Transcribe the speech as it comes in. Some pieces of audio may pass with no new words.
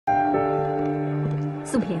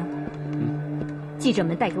宋平，记者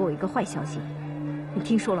们带给我一个坏消息，你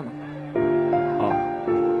听说了吗？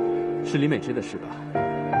哦，是李美芝的事吧？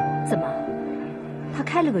怎么，她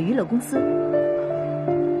开了个娱乐公司？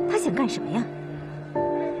她想干什么呀？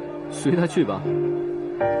随她去吧。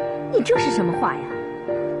你这是什么话呀？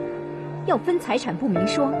要分财产不明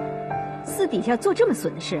说，私底下做这么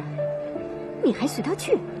损的事，你还随她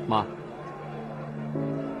去？妈，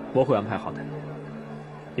我会安排好的，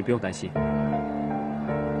你不用担心。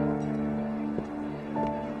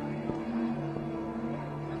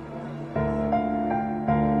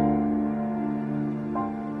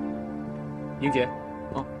宁杰，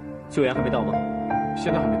啊，秀妍还没到吗？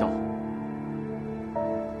现在还没到。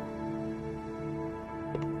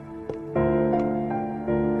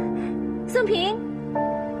宋平，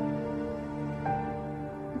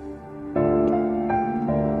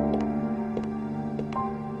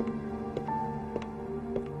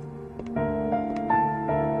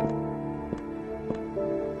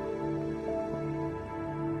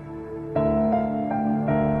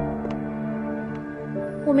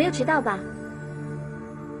我没有迟到吧？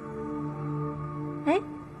哎，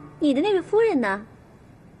你的那位夫人呢？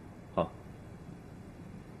哦，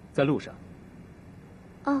在路上。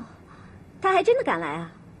哦，她还真的赶来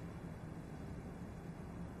啊！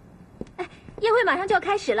哎，宴会马上就要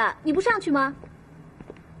开始了，你不上去吗？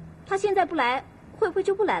她现在不来，会不会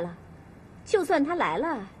就不来了？就算她来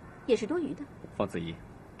了，也是多余的。方子怡，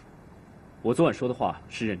我昨晚说的话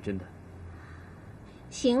是认真的。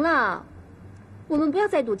行了，我们不要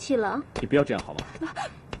再赌气了啊！你不要这样好吗？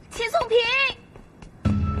秦颂平。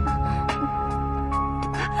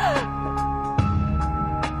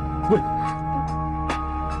喂，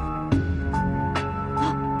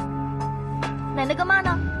奶奶跟妈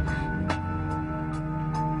呢？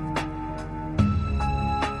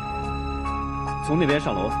从那边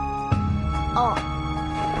上楼。哦，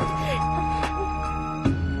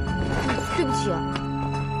对不起啊。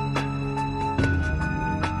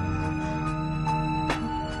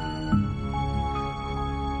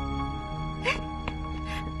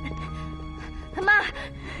妈，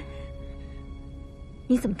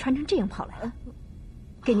你怎么穿成这样跑来了？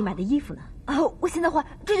给你买的衣服呢？啊，我现在换，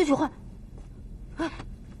这就去换。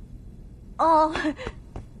哦，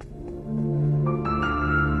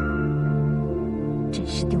真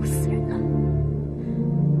是丢死人了！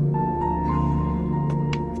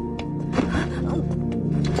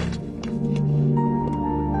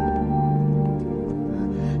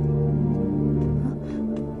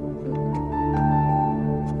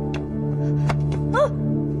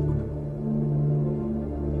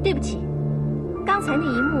对不起，刚才那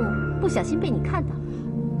一幕不小心被你看到了。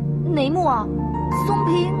哪一幕啊？松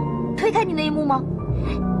平推开你那一幕吗？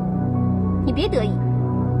你别得意，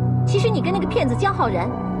其实你跟那个骗子江浩然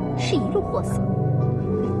是一路货色。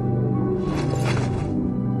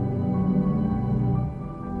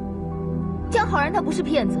江浩然他不是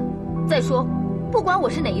骗子。再说，不管我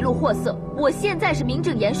是哪一路货色，我现在是名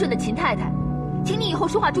正言顺的秦太太，请你以后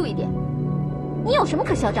说话注意点。你有什么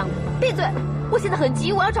可嚣张的？闭嘴！我现在很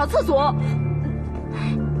急，我要找厕所。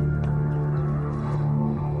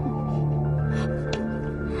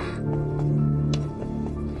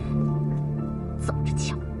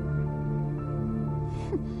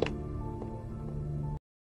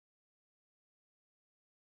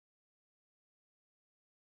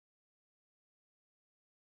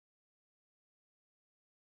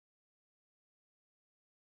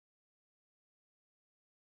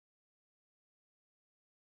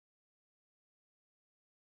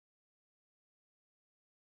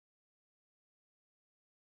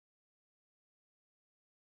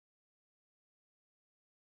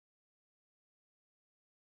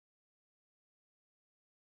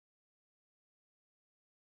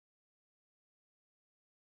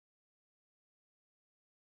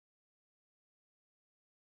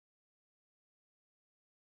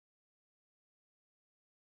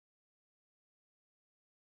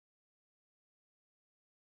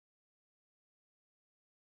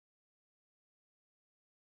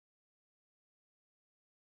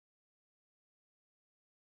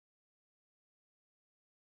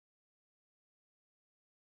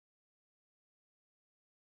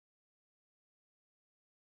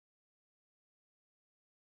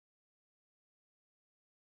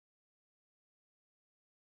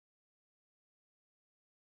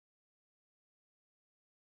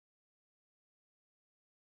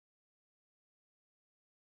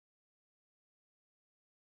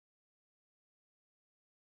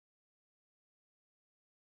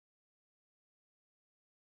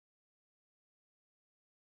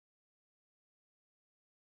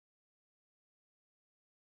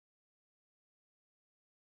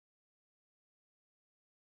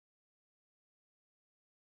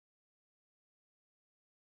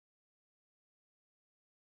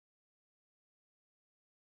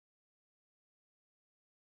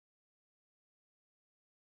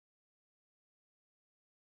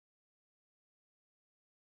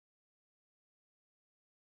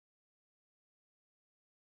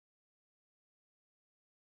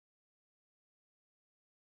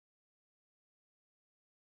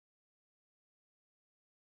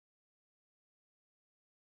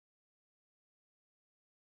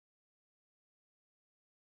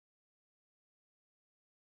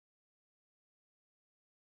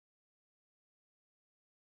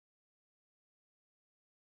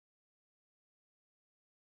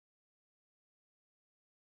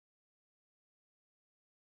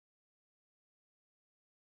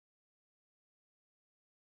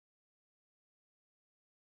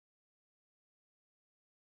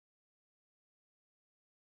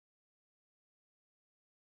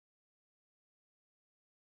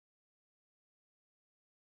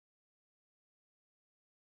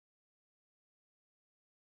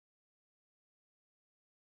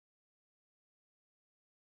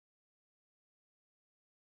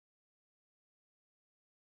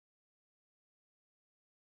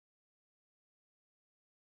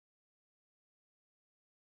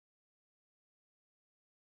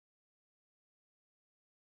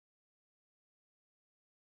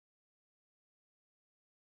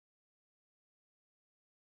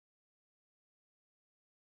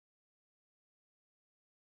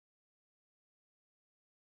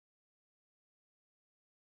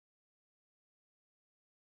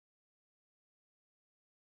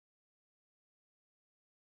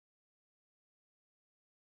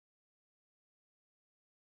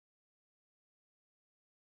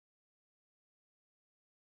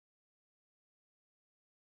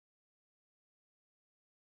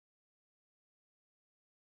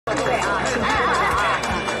对啊，辛苦了啊！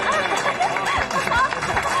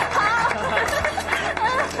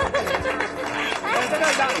在这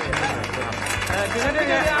下，请看这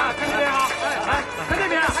边啊，看这边啊，哎，看这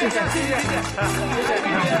边，谢谢，谢谢，谢谢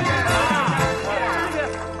啊！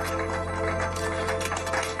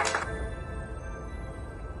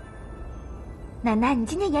奶奶，你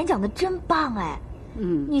今天演讲的真棒哎！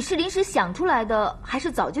你是临时想出来的，还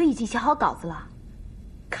是早就已经写好稿子了？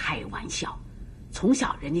开玩笑，从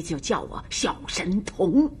小人家就叫我小神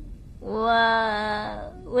童。哇！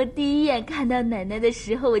我第一眼看到奶奶的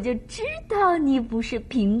时候，我就知道你不是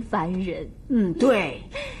平凡人。对，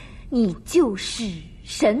你就是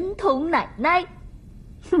神童奶奶。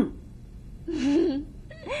哼，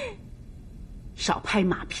少拍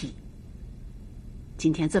马屁。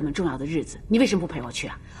今天这么重要的日子，你为什么不陪我去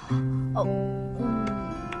啊？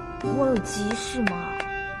我有急事嘛。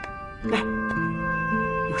来，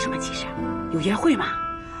有什么急事？有约会吗？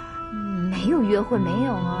没有约会，没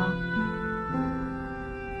有啊。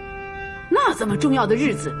那这么重要的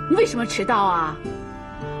日子，你为什么迟到啊？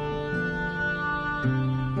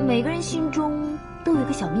每个人心中都有一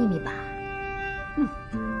个小秘密吧。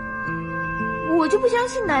我就不相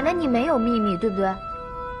信奶奶你没有秘密，对不对？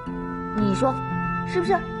你说，是不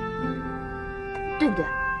是？对不对？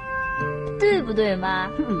对不对嘛？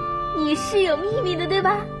你是有秘密的，对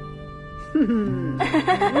吧？对，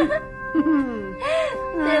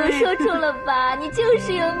我说错了吧？你就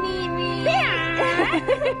是有秘密。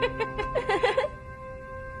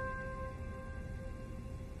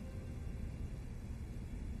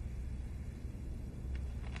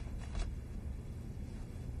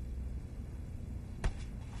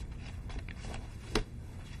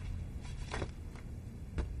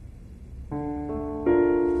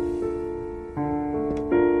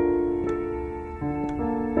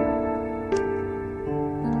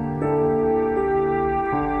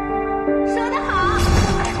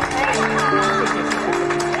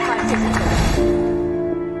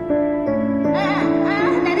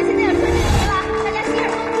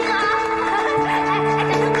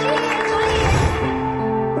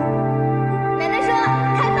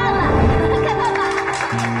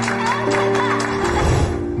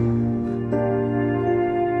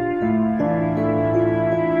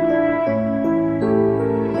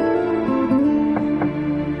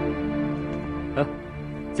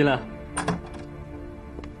进来。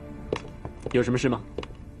有什么事吗？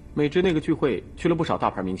美芝那个聚会去了不少大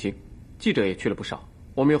牌明星，记者也去了不少，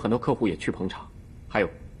我们有很多客户也去捧场，还有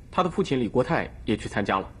他的父亲李国泰也去参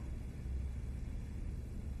加了。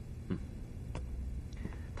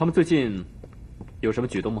他们最近有什么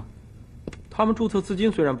举动吗？他们注册资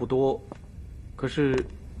金虽然不多，可是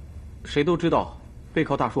谁都知道背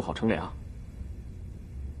靠大树好乘凉。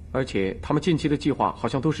而且他们近期的计划好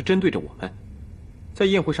像都是针对着我们，在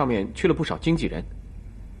宴会上面去了不少经纪人，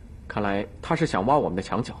看来他是想挖我们的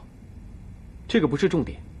墙角。这个不是重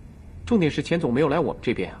点，重点是钱总没有来我们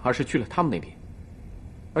这边，而是去了他们那边。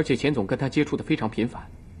而且钱总跟他接触的非常频繁，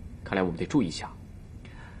看来我们得注意一下。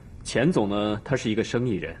钱总呢，他是一个生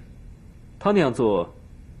意人，他那样做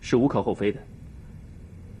是无可厚非的。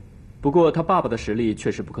不过他爸爸的实力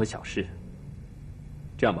确实不可小视。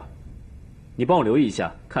这样吧，你帮我留意一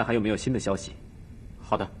下，看还有没有新的消息。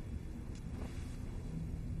好的。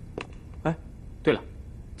哎，对了，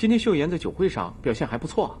今天秀妍在酒会上表现还不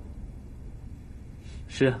错啊。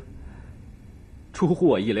是啊，出乎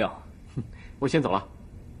我意料。我先走了。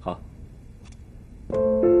好。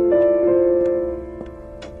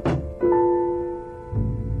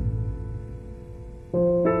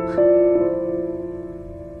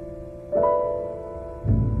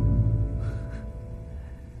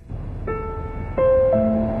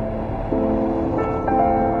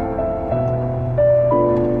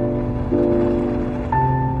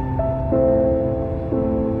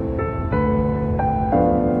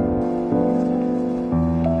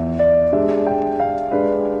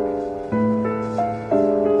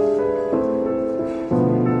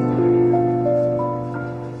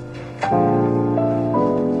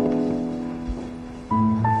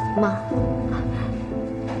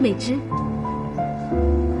美芝，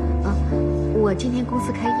我今天公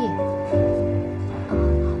司开业，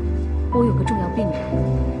我有个重要病人，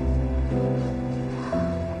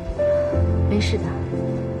没事的，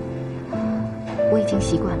我已经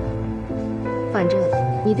习惯了。反正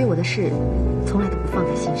你对我的事从来都不放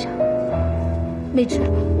在心上。美芝，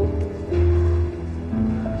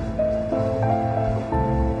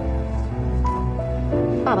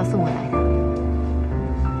爸爸送我来的，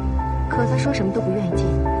可他说什么都不愿意见。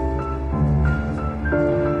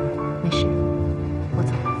没事，我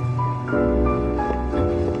走了。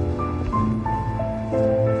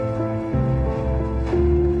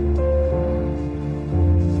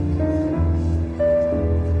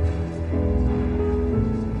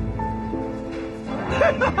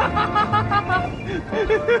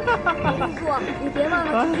叔，你别忘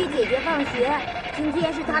了今天姐姐放学，今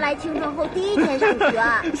天是她来清城后第一天上学。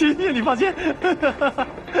行，你放心。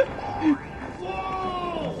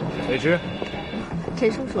美芝，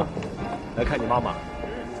陈叔叔，来看你妈妈。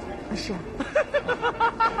是啊。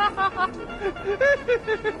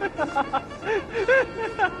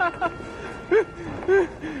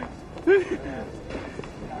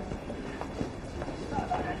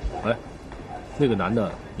哎，那个男的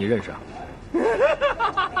你认识啊？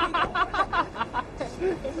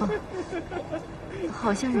哦，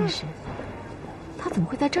好像认识。他怎么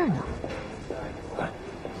会在这儿呢？哎，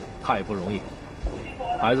他也不容易，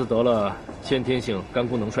孩子得了先天性肝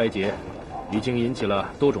功能衰竭，已经引起了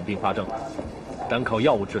多种并发症，单靠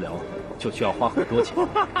药物治疗就需要花很多钱。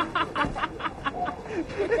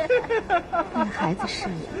那孩子是？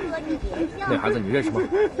那孩子你认识吗？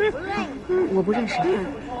我不认识，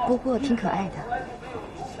不过挺可爱的。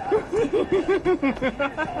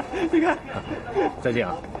你看，再见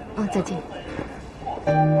啊！啊，再见。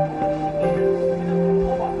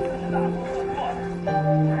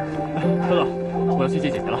哥哥，我要去接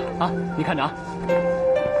姐姐了啊！你看着啊。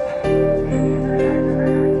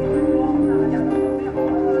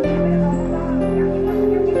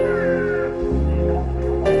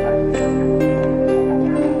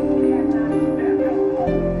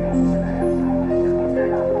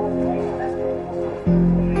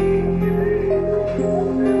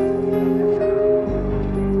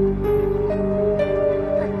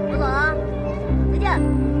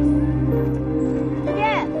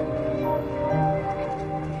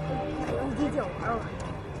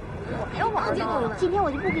今天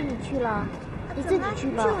我就不跟你去了，你自己去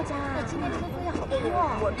吧。去我家啊！今天这个作业好多。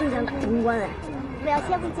我正想打通关哎。我要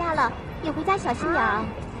先回家了，你回家小心点啊。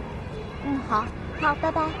嗯，好，好，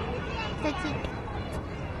拜拜，再见。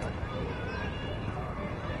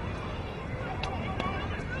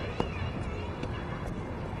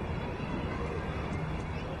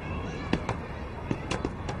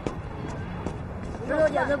石头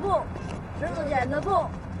剪子布，石头剪子布，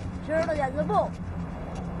石头剪子布。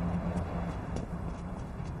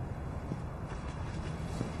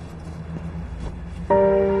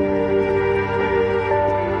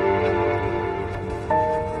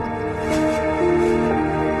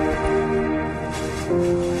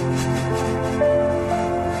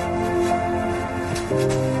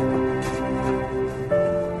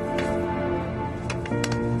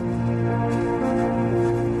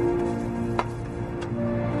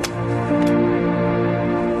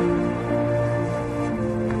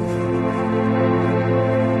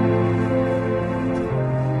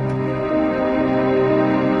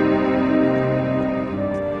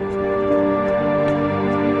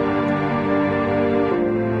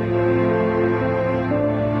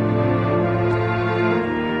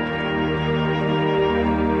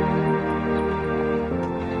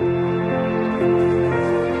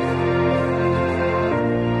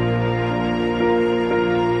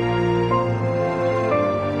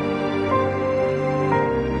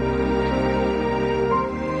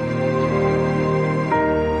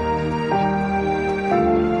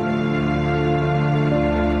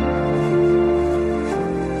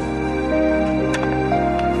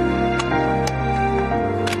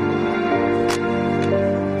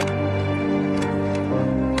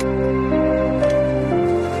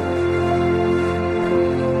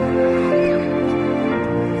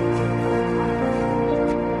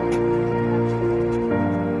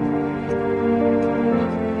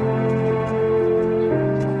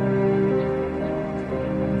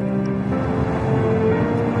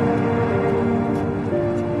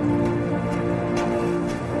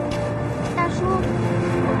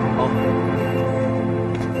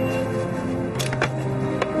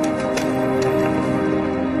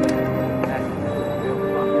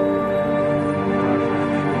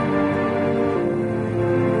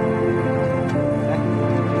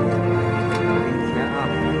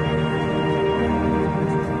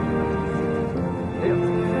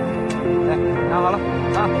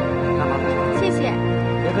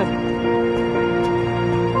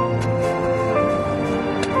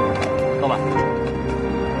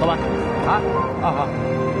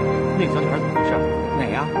那个小女孩怎么回事？哪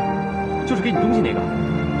呀？就是给你东西那个。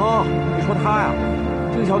哦，你说她呀？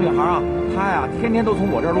这个小女孩啊，她呀天天都从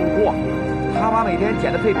我这儿路过，她把每天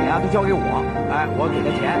捡的废品啊都交给我，哎，我给她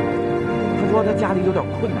钱。她说她家里有点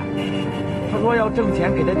困难，她说要挣钱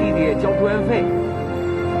给她弟弟交住院费。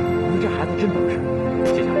你这孩子真懂事，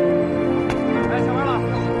谢谢。来，下班了，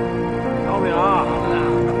烧饼啊！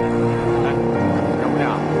来，小姑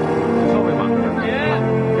娘，吃烧饼吧，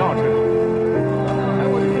挺好吃的。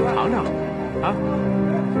尝尝，啊。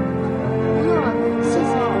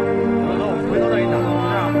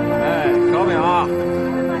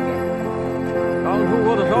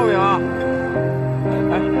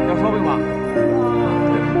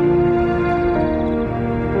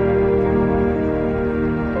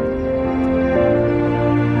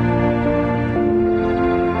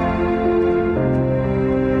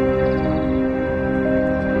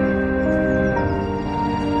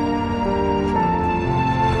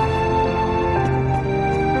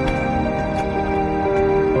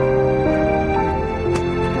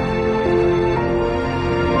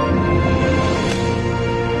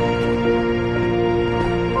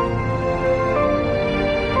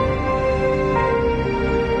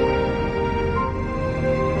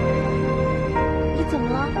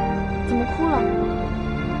怎么哭了？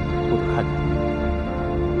不能看你。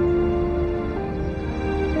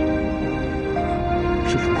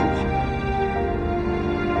是叔叔好。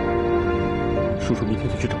叔叔明天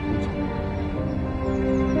就去找工作，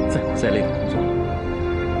再苦再累的工作，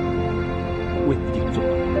我也一定做，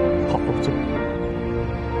好好做。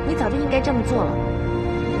你早就应该这么做了。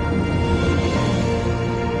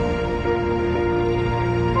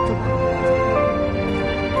走吧。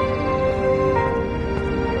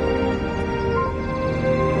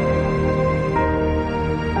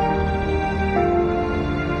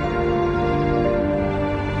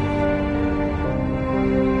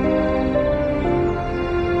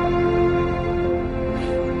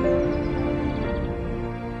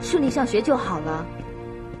顺利上学就好了。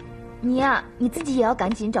你呀，你自己也要赶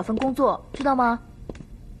紧找份工作，知道吗？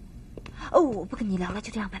哦，我不跟你聊了，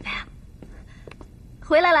就这样，拜拜啊。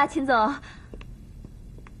回来啦，秦总。啊，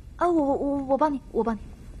我帮你，我帮你。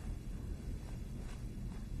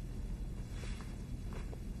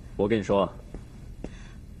我跟你说，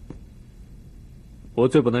我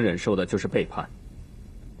最不能忍受的就是背叛。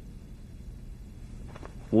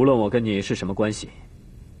无论我跟你是什么关系，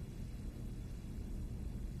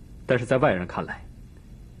但是在外人看来，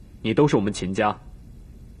你都是我们秦家，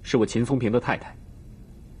是我秦松平的太太。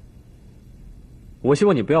我希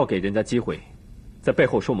望你不要给人家机会，在背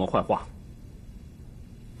后说我们坏话。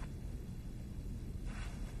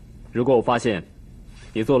如果我发现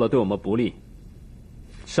你做了对我们不利、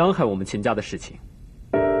伤害我们秦家的事情，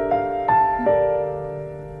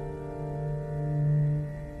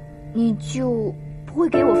你就不会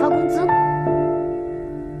给我发工资，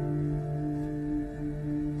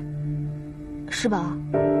是吧？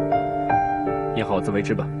你好自为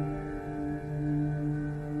之吧。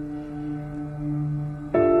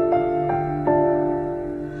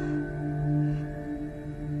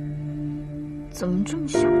怎么这么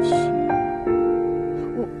小气？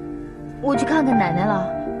我去看看奶奶了。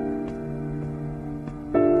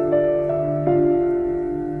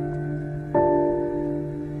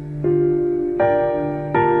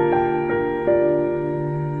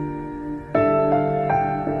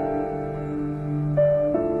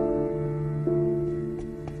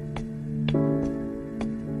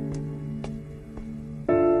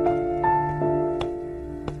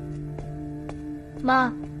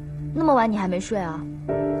妈，那么晚你还没睡啊？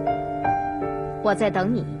我在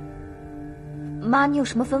等你。妈，你有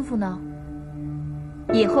什么吩咐呢？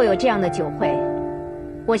以后有这样的酒会，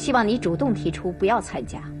我希望你主动提出，不要参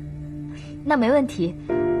加。那没问题。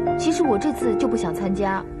其实我这次就不想参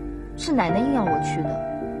加，是奶奶硬要我去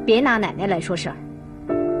的。别拿奶奶来说事儿。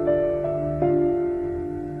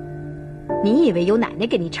你以为有奶奶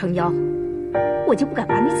给你撑腰，我就不敢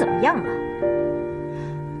把你怎么样了？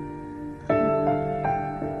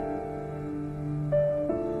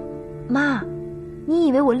妈，你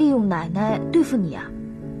以为我利用奶奶对付你啊？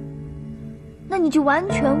那你就完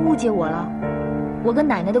全误解我了。我跟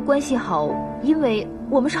奶奶的关系好，因为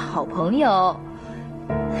我们是好朋友。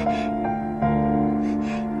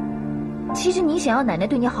其实你想要奶奶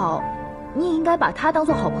对你好，你也应该把她当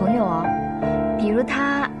做好朋友啊。比如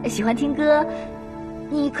她喜欢听歌，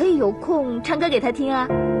你可以有空唱歌给她听啊，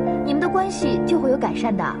你们的关系就会有改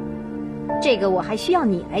善的。这个我还需要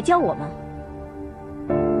你来教我吗？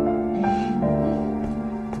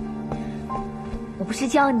我不是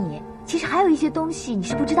教你，其实还有一些东西你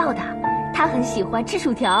是不知道的。他很喜欢吃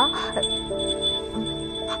薯条。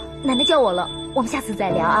奶奶叫我了，我们下次再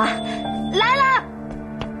聊啊。来了。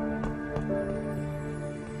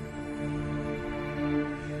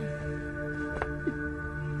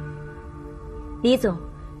李总，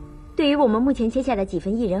对于我们目前签下的几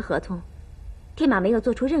份艺人合同，天马没有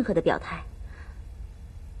做出任何的表态。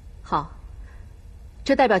好，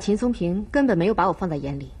这代表秦松平根本没有把我放在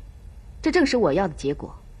眼里。这正是我要的结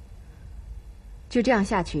果。就这样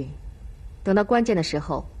下去，等到关键的时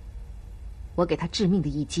候，我给他致命的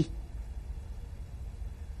一击。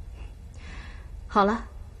好了，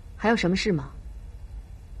还有什么事吗？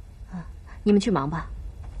你们去忙吧。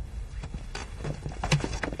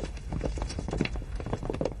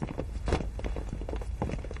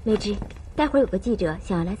美芝，待会儿有个记者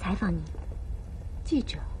想要来采访你。记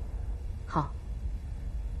者？好。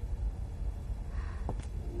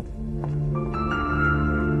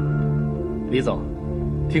李总，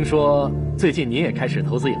听说最近您也开始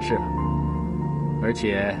投资影视了，而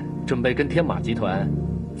且准备跟天马集团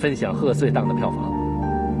分享贺岁档的票房，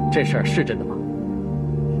这事儿是真的吗？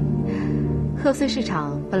贺岁市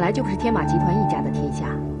场本来就不是天马集团一家的天下，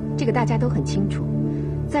这个大家都很清楚。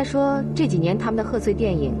再说这几年他们的贺岁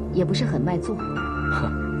电影也不是很卖座。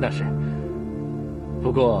那是。不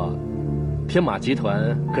过，天马集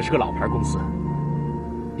团可是个老牌公司，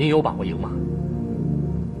您有把握赢吗？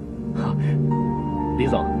好，李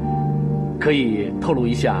总，可以透露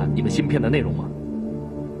一下你们新片的内容吗？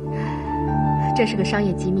这是个商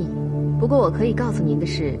业机密，不过我可以告诉您的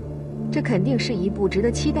是，这肯定是一部值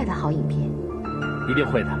得期待的好影片。一定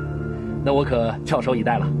会的，那我可翘首以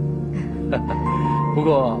待了。不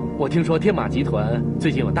过我听说天马集团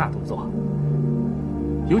最近有大动作，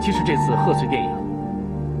尤其是这次贺岁电影，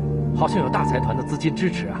好像有大财团的资金支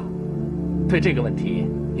持啊。对这个问题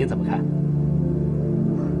您怎么看？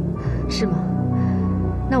是吗？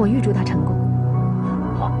那我预祝他成功。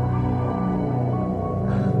好，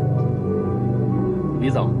李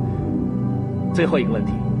总，最后一个问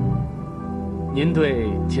题，您对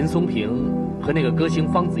秦松平和那个歌星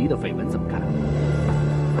方子怡的绯闻怎么看？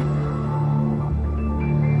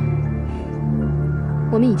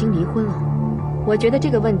我们已经离婚了，我觉得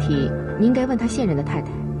这个问题你应该问他现任的太太。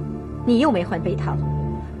你又没换被套。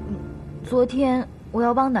昨天我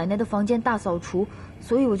要帮奶奶的房间大扫除，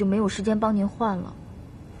所以我就没有时间帮您换了。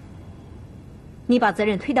你把责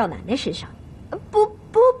任推到奶奶身上？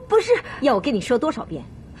不是。要我跟你说多少遍？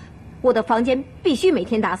我的房间必须每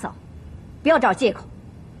天打扫，不要找借口。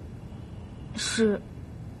是，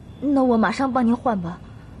那我马上帮您换吧。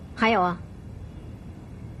还有啊，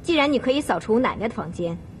既然你可以扫除奶奶的房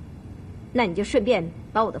间，那你就顺便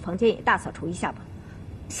把我的房间也大扫除一下吧。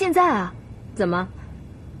现在啊？怎么？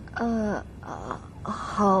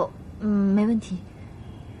好，没问题。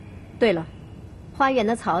对了，花园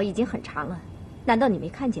的草已经很长了，难道你没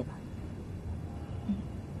看见吗？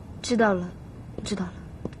知道了，知道了。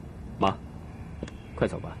妈，快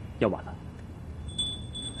走吧，要晚了。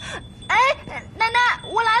哎，奶奶，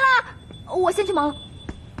我来了，我先去忙。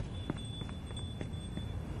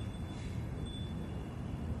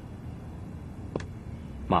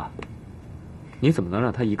妈，你怎么能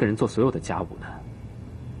让他一个人做所有的家务呢？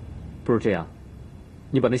不如这样，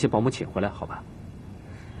你把那些保姆请回来，好吧？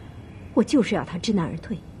我就是要他知难而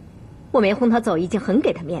退，我没轰他走已经很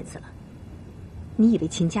给他面子了。你以为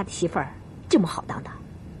秦家的媳妇儿这么好当的？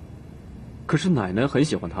可是奶奶很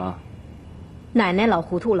喜欢他。奶奶老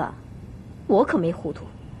糊涂了，我可没糊涂。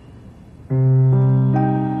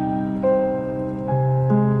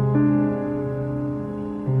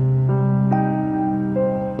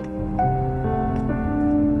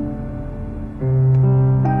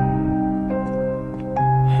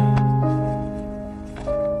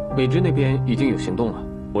美芝那边已经有行动了，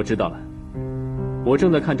我知道了。我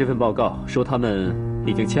正在看这份报告，说他们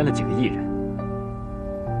已经签了几个艺人。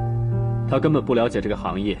他根本不了解这个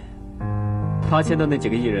行业，他签的那几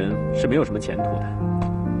个艺人是没有什么前途的。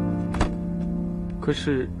可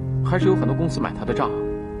是，还是有很多公司买他的账。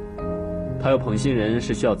他要捧新人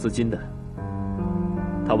是需要资金的，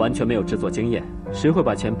他完全没有制作经验，谁会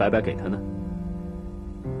把钱白白给他呢？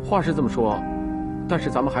话是这么说，但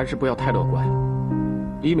是咱们还是不要太乐观。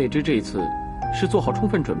李美芝这一次是做好充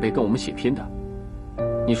分准备跟我们血拼的。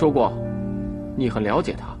你说过，你很了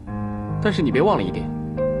解她，但是你别忘了一点，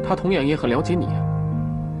她同样也很了解你啊。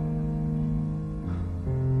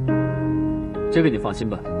这个你放心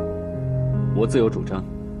吧，我自有主张。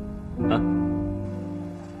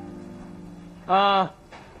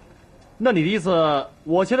那你的意思，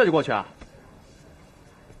我现在就过去啊？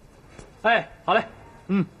哎，好嘞，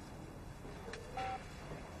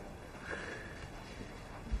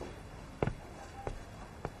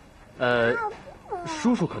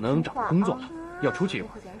叔叔可能找工作了，要出去一会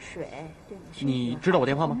儿。喝点水。你知道我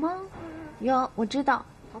电话吗？有，我知道。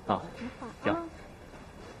啊，行。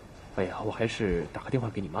哎呀，我还是打个电话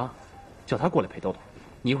给你妈，叫她过来陪豆豆。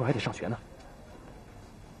你一会儿还得上学呢。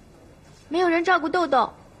没有人照顾豆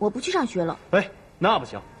豆，我不去上学了。哎，那不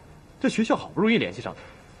行，这学校好不容易联系上你，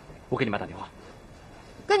我给你妈打电话。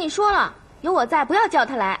跟你说了，有我在，不要叫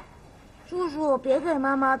她来。叔叔，别给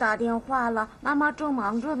妈妈打电话了，妈妈正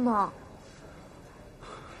忙着呢。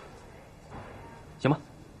行吧，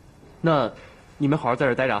那你们好好在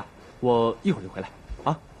这儿待着啊，我一会儿就回来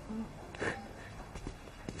啊。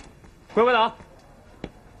乖乖的啊。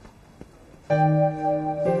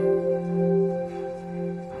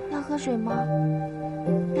要喝水吗？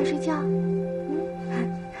要睡觉？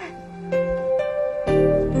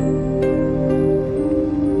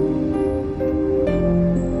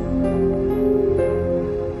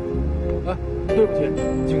对不起，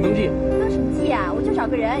请登记。登什么记啊？我就找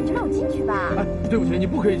个人，你就让我进去吧。哎，对不起，你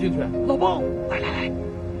不可以进去。老包，来，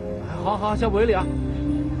好好，下不为例啊。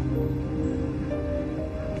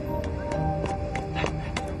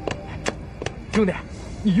兄弟，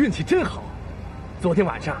你运气真好。昨天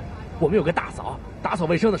晚上我们有个大嫂打扫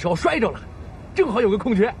卫生的时候摔着了，正好有个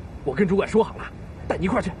空缺，我跟主管说好了，带你一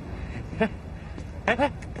块儿去。哎，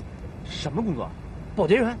哎，什么工作？保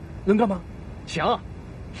洁员能干吗？行，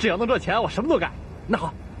只要能赚钱，我什么都干。那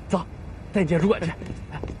好，走，带你见主管去。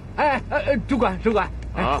主管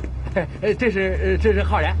啊，这是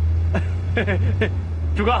浩然。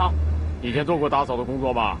主管好，以前做过打扫的工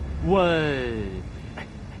作吗？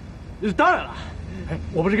当然了，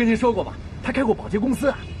我不是跟您说过吗？他开过保洁公司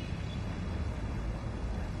啊。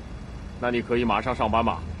那你可以马上上班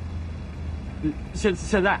吗？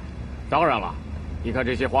现在？当然了，你看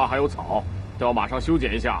这些花还有草，都要马上修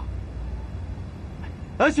剪一下。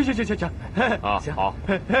行。啊，行好。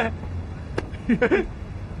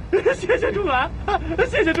谢谢主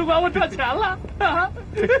管，我赚钱了。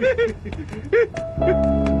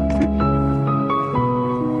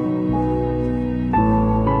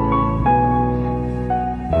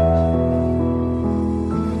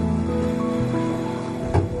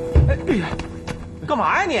哎呀，干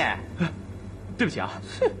嘛呀你？对不起啊。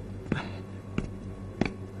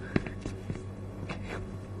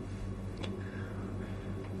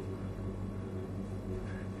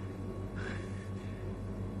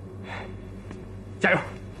加油！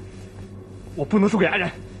我不能输给安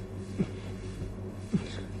然。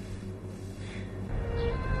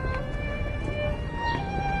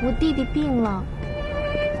我弟弟病了，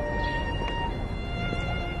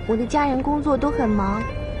我的家人工作都很忙，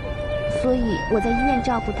所以我在医院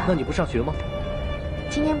照顾他。那你不上学吗？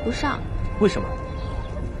今天不上。为什么？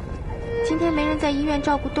今天没人在医院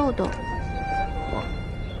照顾豆豆。哦。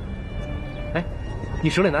哎，你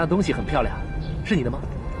手里拿的东西很漂亮，是你的吗？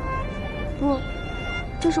不。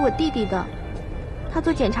这是我弟弟的，他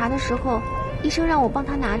做检查的时候，医生让我帮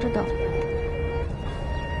他拿着的。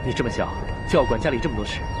你这么小就要管家里这么多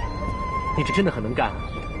事，你这真的很能干啊。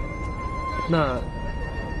那，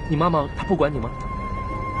你妈妈她不管你吗？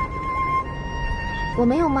我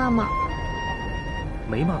没有妈妈。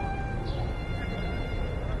没妈妈？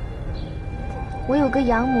我有个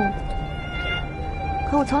养母，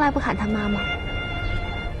可我从来不喊她妈妈。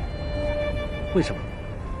为什么？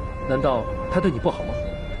难道她对你不好吗？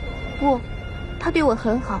不，他对我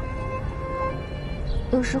很好。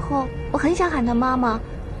有时候我很想喊他妈妈，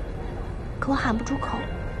可我喊不出口。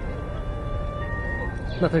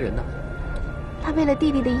那他人呢？他为了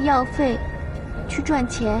弟弟的医药费去赚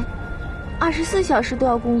钱，24小时都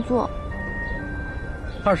要工作。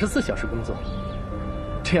24小时工作，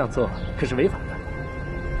这样做可是违法的。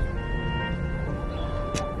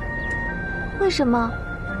为什么？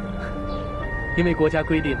因为国家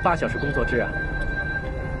规定8小时工作制啊。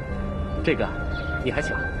这个你还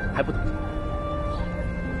小，还不懂。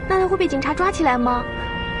那他会被警察抓起来吗？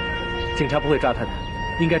警察不会抓他的，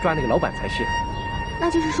应该抓那个老板才是。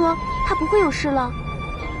那就是说他不会有事了。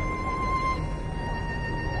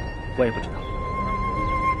我也不知道。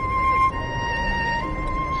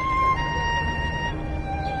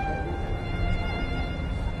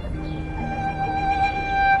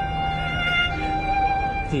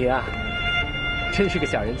你呀，真是个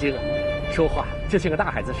小人精啊，说话就像个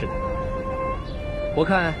大孩子似的。我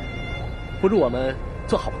看，不如我们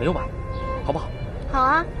做好朋友吧，好不好？好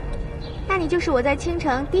啊，那你就是我在青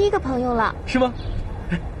城第一个朋友了。是吗？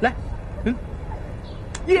来，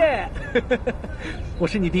耶！我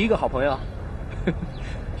是你第一个好朋友。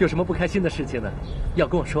有什么不开心的事情呢？要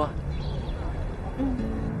跟我说。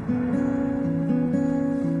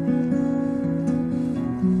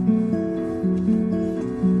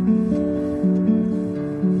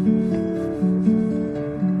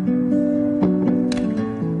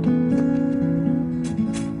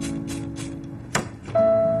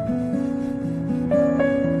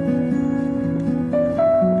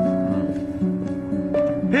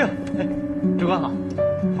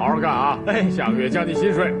下个月加你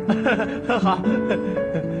薪水。好。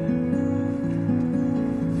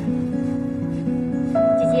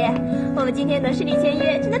姐姐，我们今天能顺利签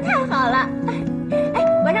约，真的太好了。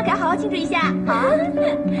哎，晚上可要好好庆祝一下。好啊。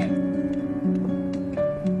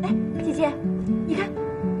哎，姐姐，你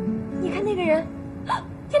看那个人，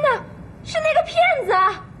天哪，是那个骗子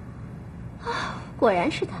啊！啊，果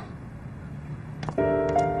然是他。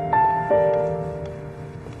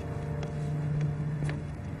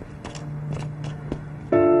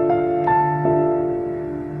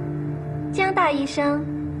大医生，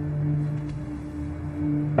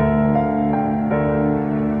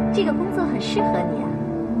这个工作很适合你啊。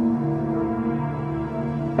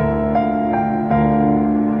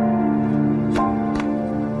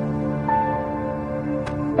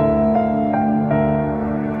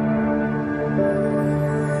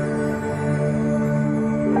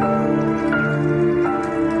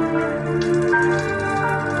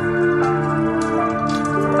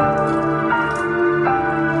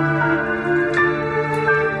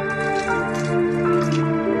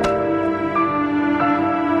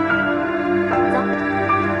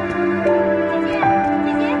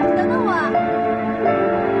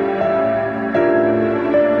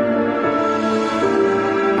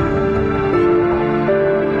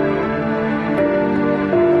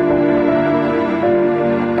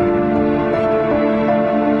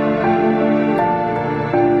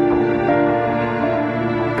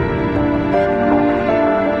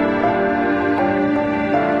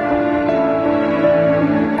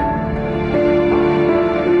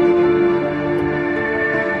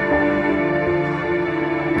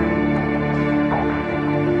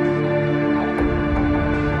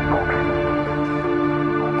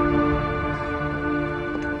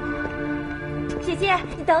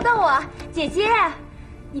等等我，姐姐，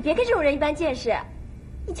你别跟这种人一般见识。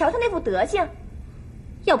你瞧他那副德行，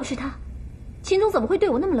要不是他，秦总怎么会对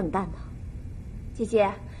我那么冷淡呢？姐姐，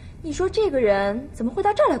你说这个人怎么会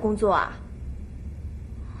到这儿来工作啊？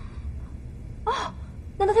哦，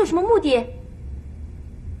难道他有什么目的？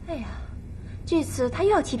哎呀，这次他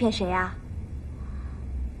又要欺骗谁啊？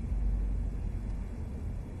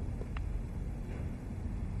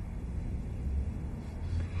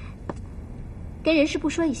跟人事部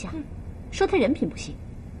说一下，说他人品不行，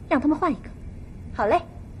让他们换一个。好嘞。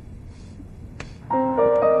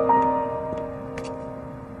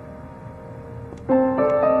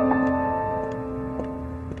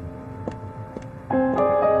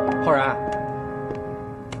浩然，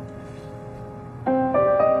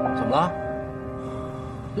怎么了？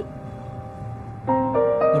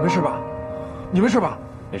你没事吧？你没事吧？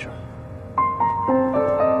没事。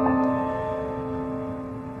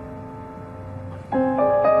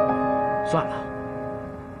算了，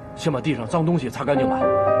先把地上脏东西擦干净吧，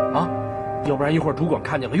啊，要不然一会儿主管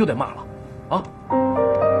看见了又得骂了，啊。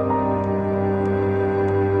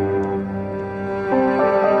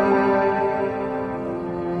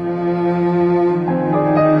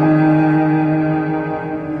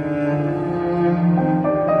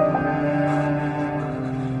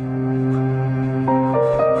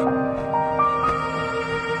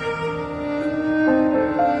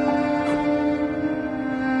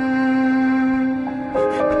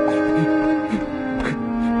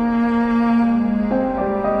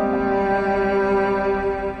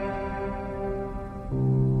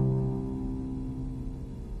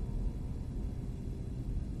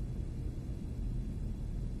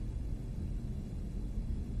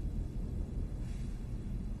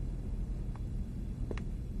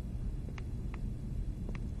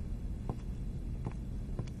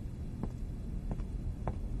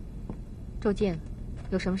周静，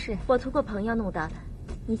有什么事？我通过朋友弄到的，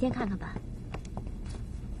你先看看吧。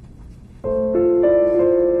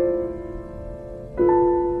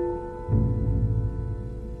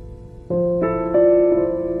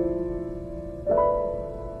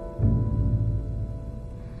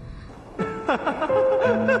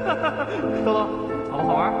豆豆，好不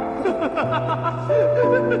好玩？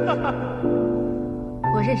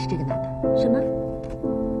我认识这个男的。什么？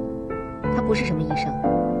他不是什么医生。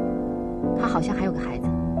他好像还有个孩子。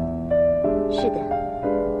是的，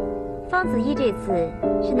方子怡这次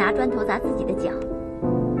是拿砖头砸自己的脚。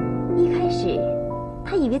一开始，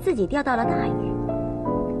他以为自己钓到了大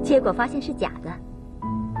鱼，结果发现是假的。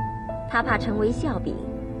他怕成为笑柄，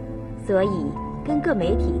所以跟各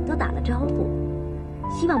媒体都打了招呼，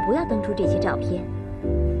希望不要登出这些照片。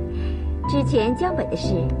之前江北的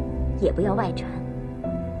事也不要外传。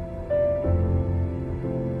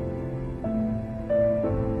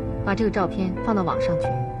把这个照片放到网上去，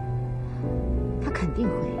他肯定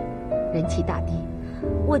会人气大跌。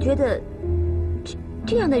我觉得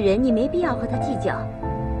这样的人你没必要和他计较，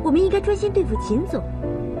我们应该专心对付秦总。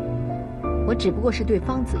我只不过是对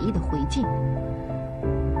方子怡的回敬。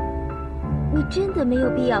你真的没有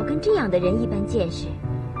必要跟这样的人一般见识，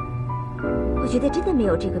我觉得真的没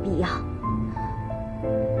有这个必要。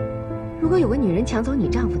如果有个女人抢走你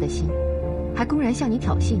丈夫的心，还公然向你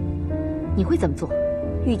挑衅，你会怎么做？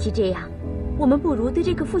与其这样，我们不如对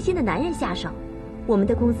这个负心的男人下手。我们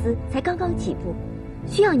的公司才刚刚起步，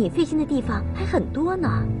需要你费心的地方还很多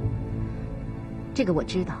呢。这个我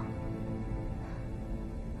知道。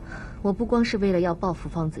我不光是为了要报复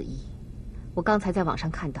方子怡，我刚才在网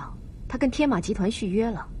上看到他跟天马集团续约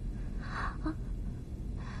了。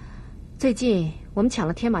最近我们抢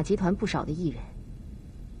了天马集团不少的艺人，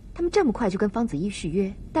他们这么快就跟方子怡续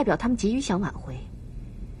约，代表他们急于想挽回。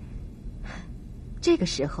这个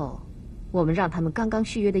时候，我们让他们刚刚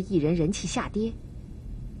续约的艺人人气下跌，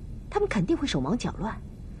他们肯定会手忙脚乱。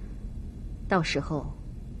到时候，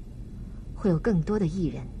会有更多的艺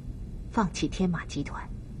人放弃天马集团，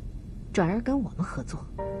转而跟我们合作。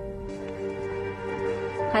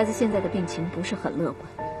孩子现在的病情不是很乐观，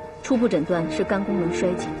初步诊断是肝功能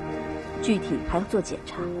衰竭，具体还要做检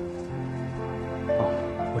查。哦，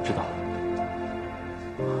我知道了。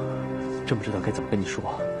真不知道该怎么跟你说，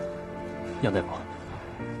杨大夫。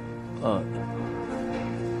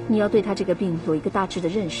你要对他这个病有一个大致的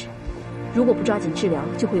认识，如果不抓紧治疗，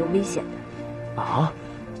就会有危险的。啊？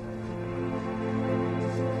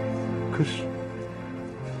可是，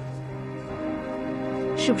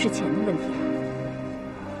是不是钱的问题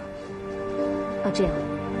啊？这样，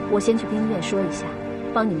我先去跟医院说一下，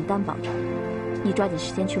帮你们担保着，你抓紧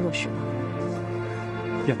时间去落实吧。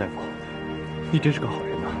杨大夫，你真是个好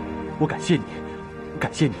人呐，我感谢你，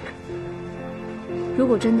感谢你。如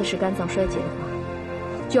果真的是肝脏衰竭的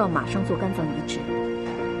话，就要马上做肝脏移植。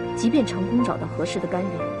即便成功找到合适的肝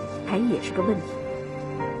人，排异也是个问题。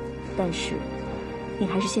但是，你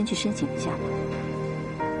还是先去申请一下吧。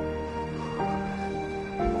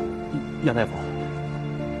杨大夫，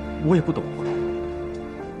我也不懂，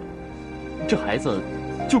这孩子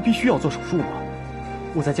就必须要做手术吗？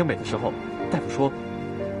我在江北的时候，大夫说，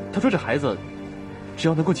他说这孩子只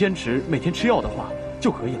要能够坚持每天吃药的话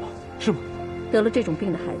就可以了，是吗？得了这种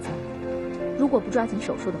病的孩子，如果不抓紧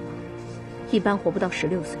手术的话，一般活不到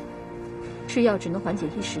16岁。吃药只能缓解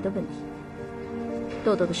一时的问题。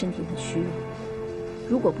豆豆的身体很虚弱，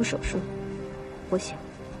如果不手术，我想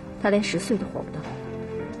他连10岁都活不到。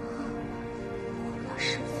活不到10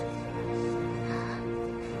岁，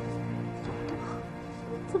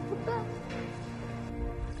怎么办？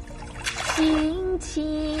轻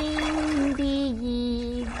轻的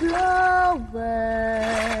一个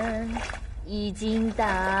吻，已经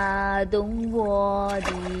打动我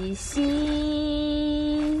的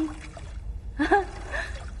心。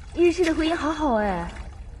日式的回音好好哎！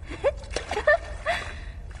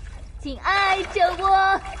请爱着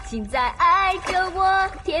我，请再爱着我，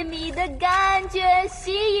甜蜜的感觉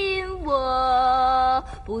吸引我，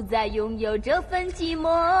不再拥有这份寂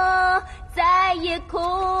寞，在夜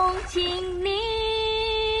空，请你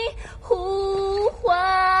呼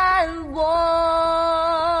唤我。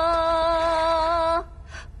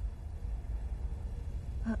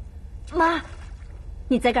妈，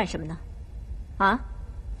你在干什么呢？啊，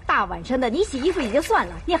大晚上的，你洗衣服也就算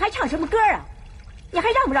了，你还唱什么歌啊？你还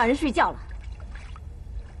让不让人睡觉了？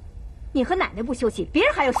你和奶奶不休息，别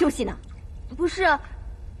人还要休息呢。不是，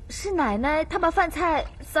是奶奶她把饭菜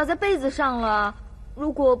撒在被子上了，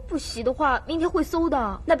如果不洗的话，明天会馊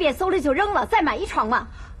的。那便馊了就扔了，再买一床嘛。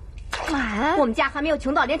买？我们家还没有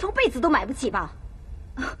穷到连床被子都买不起吧？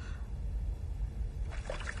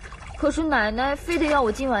可是奶奶非得要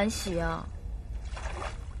我今晚洗啊。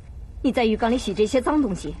你在浴缸里洗这些脏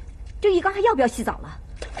东西，这浴缸还要不要洗澡了？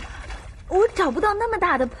我找不到那么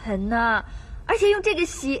大的盆呢，而且用这个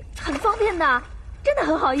洗很方便的，真的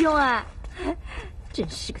很好用啊！真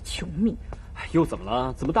是个穷命。又怎么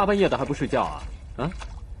了？怎么大半夜的还不睡觉啊？啊！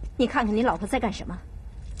你看看你老婆在干什么？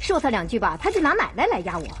说她2句吧，她就拿奶奶来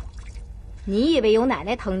压我。你以为有奶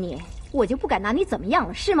奶疼你，我就不敢拿你怎么样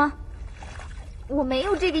了，是吗？我没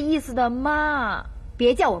有这个意思的，妈。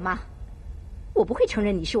别叫我妈。我不会承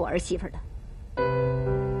认你是我儿媳妇的。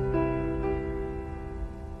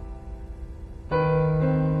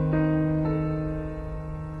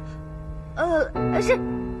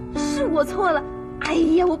是我错了。哎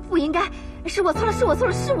呀，我不应该，是我错了，是我错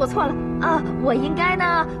了，是我错了啊！我应该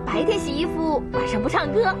呢，白天洗衣服，晚上不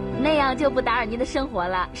唱歌，那样就不打扰您的生活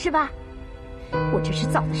了，是吧？我这是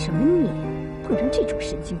造的什么孽呀？碰上这种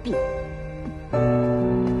神经病。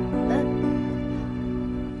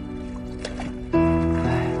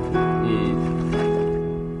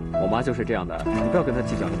我妈就是这样的，你不要跟她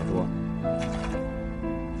计较那么多。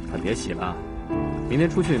快别洗了，明天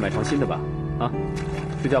出去买床新的吧。啊，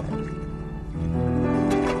睡觉吧。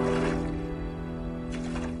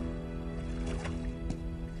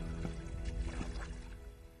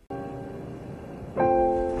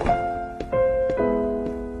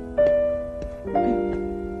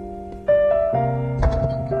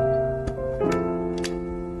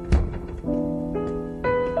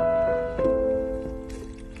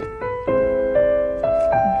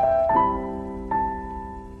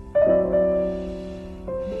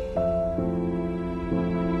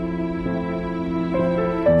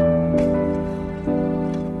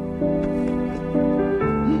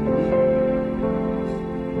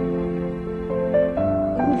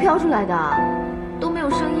飘出来的，都没有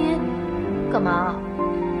声音，干嘛？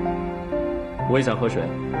我也想喝水。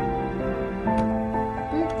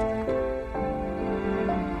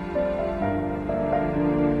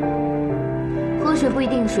喝水不一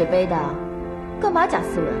定水杯的，干嘛假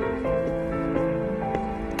斯文？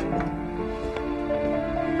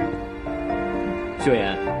秀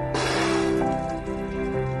妍，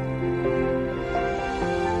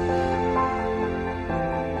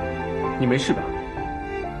你没事吧？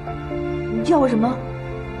你叫我什么？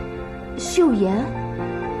秀妍？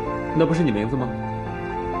那不是你名字吗？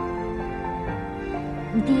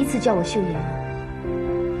你第一次叫我秀妍啊？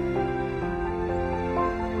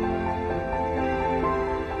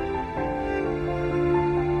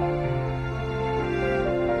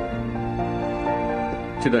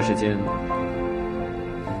这段时间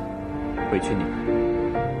委屈你了。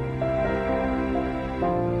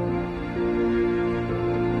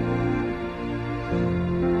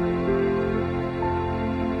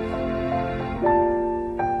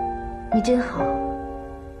你真好，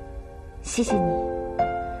谢谢你。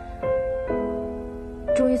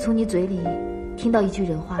终于从你嘴里听到一句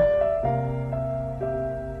人话了。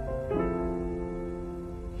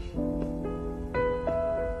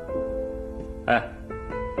哎，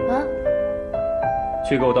啊？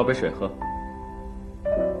去给我倒杯水喝。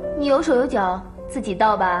你有手有脚，自己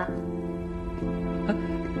倒吧。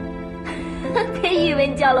别以为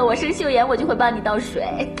你叫了我声秀妍，我就会帮你倒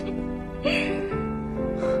水。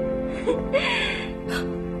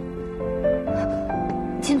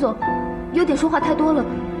秦总，有点说话太多了，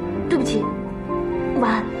对不起，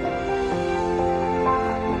晚安。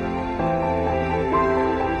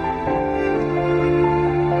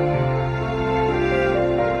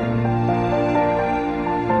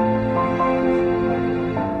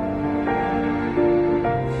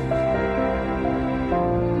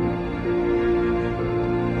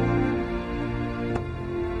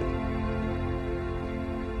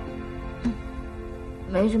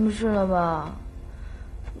没什么事了吧？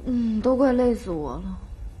都快累死我了。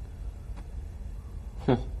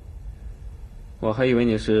哼，我还以为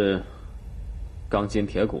你是钢筋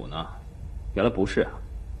铁骨呢，原来不是啊。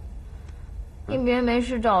你别没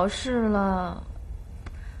事找事了。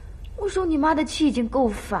我受你妈的气已经够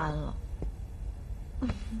烦了。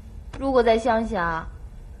如果在乡下，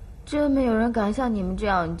真没有人敢像你们这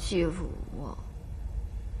样欺负我。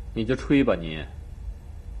你就吹吧你。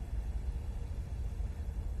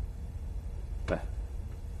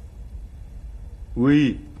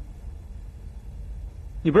喂，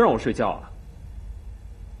你不让我睡觉啊？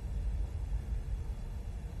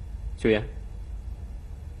秀妍，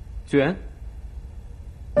秀妍，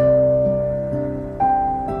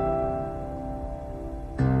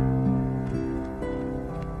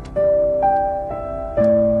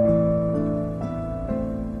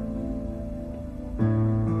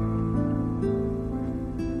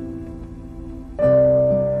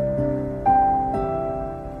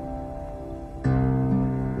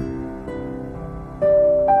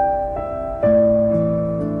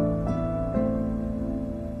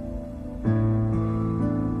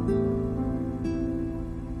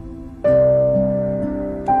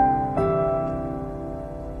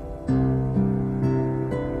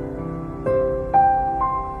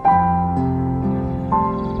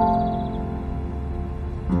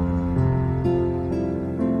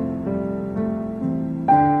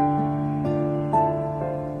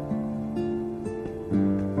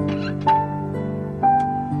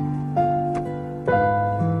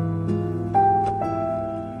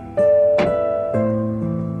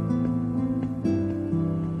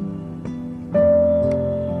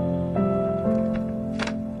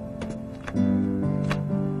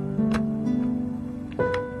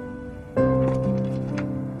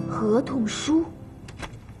合同书，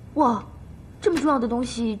哇，这么重要的东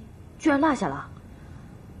西居然落下了。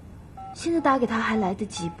现在打给他还来得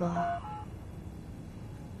及吧？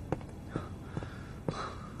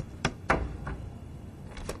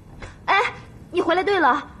哎，你回来对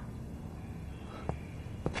了，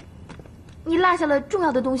你落下了重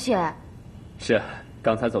要的东西。是，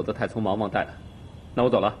刚才走得太匆忙，忘带了。那我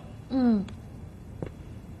走了。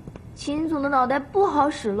秦总的脑袋不好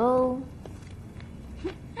使喽。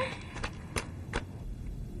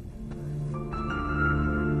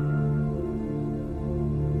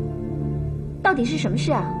到底是什么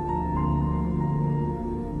事啊？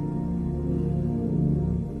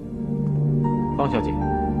方小姐，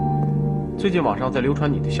最近网上在流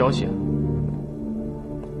传你的消息啊。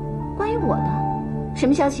关于我的？什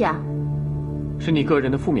么消息啊？是你个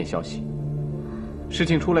人的负面消息。事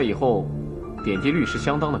情出来以后，点击率是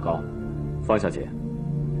相当的高。方小姐，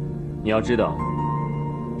你要知道，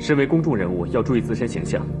身为公众人物要注意自身形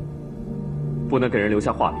象，不能给人留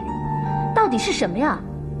下话名。到底是什么呀？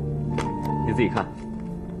你自己看。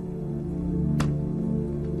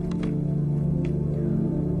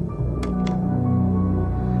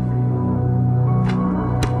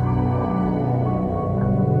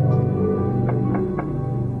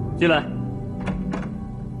进来。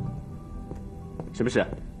什么事？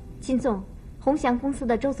秦总，鸿翔公司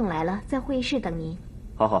的周总来了，在会议室等您。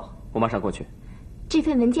好好，我马上过去。这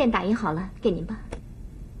份文件打印好了，给您吧。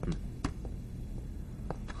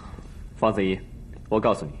方子怡，我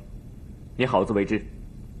告诉你，你好自为之。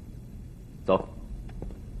走。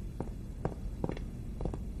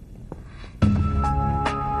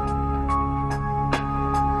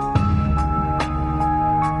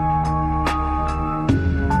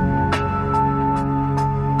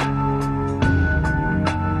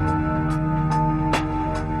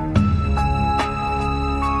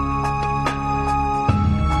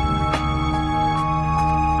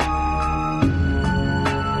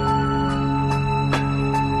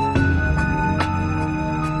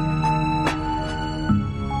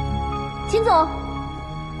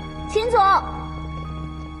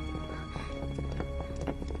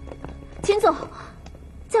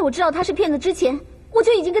在我知道他是骗子之前，我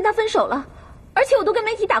就已经跟他分手了，而且我都跟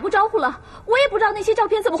媒体打过招呼了。我也不知道那些照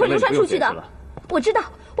片怎么会流传出去的。我知道，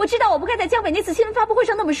我不该在江北那次新闻发布会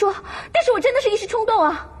上那么说，但是我真的是一时冲动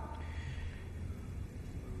啊。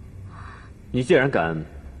你既然敢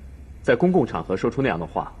在公共场合说出那样的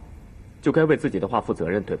话，就该为自己的话负责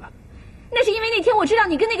任，对吧？那是因为那天我知道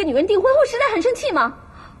你跟那个女人订婚后，实在很生气吗？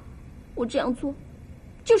我这样做，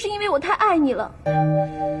就是因为我太爱你了。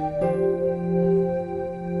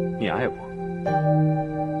你爱我？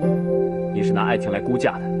你是拿爱情来估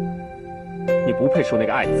价的，你不配受那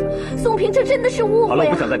个爱字。宋平，这真的是误会啊！好了，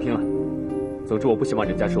我不想再听了。总之，我不希望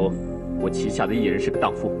人家说我旗下的艺人是个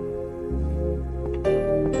荡妇。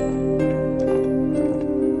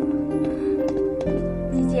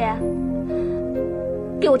姐姐，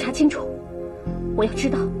给我查清楚，我要知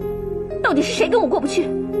道到底是谁跟我过不去。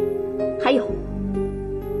还有，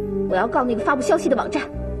我要告那个发布消息的网站，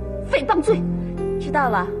诽谤罪。知道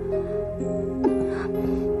了。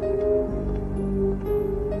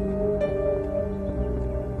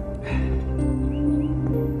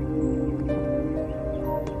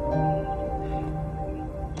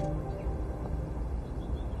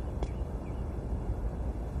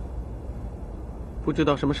不知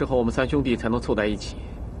道什么时候我们三兄弟才能凑在一起。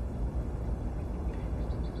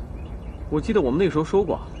我记得我们那时候说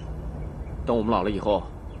过，等我们老了以后，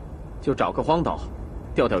就找个荒岛，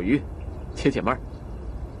钓钓鱼，解解闷儿。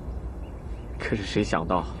可是谁想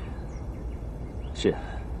到，是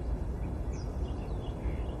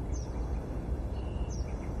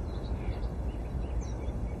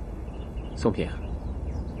宋平，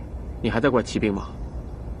你还在怪骑兵吗？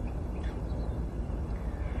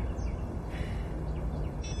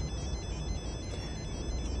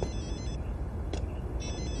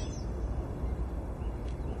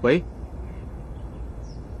喂？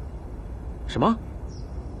什么？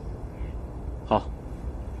好，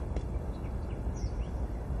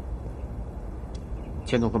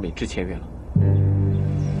钱总和美芝签约了。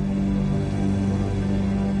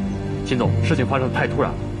秦总，事情发生的太突然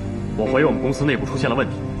了，我怀疑我们公司内部出现了问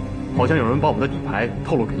题，好像有人把我们的底牌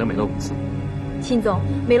透露给了美乐公司。秦总，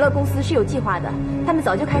美乐公司是有计划的，他们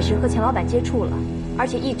早就开始和钱老板接触了，而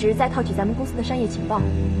且一直在套取咱们公司的商业情报。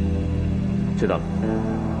知道了，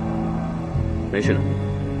没事的，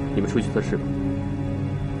你们出去测试吧。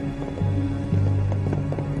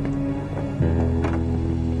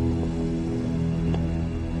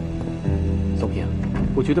宋平，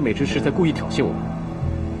我觉得美芝是在故意挑衅我们。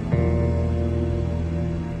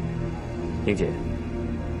宁姐，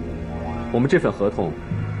我们这份合同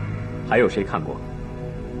还有谁看过？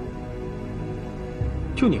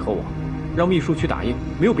就你和我，让秘书去打印，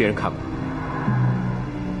没有别人看过。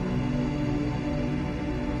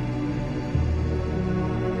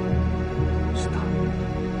是他。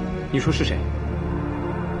你说是谁？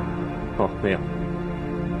哦，没有，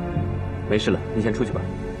没事了，你先出去吧。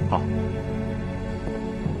好。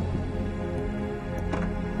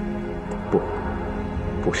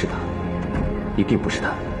不是他，一定不是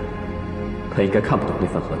他。他应该看不懂那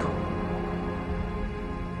份合同。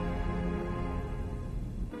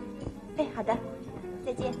哎，好的，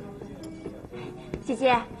再见。姐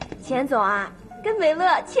姐，钱总啊，跟美乐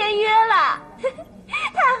签约了，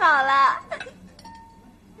太好了。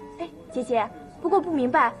哎，姐姐，不过不明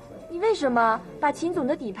白，你为什么把秦总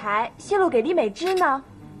的底牌泄露给李美芝呢？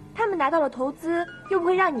他们拿到了投资，又不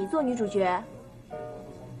会让你做女主角。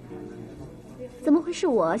怎么会是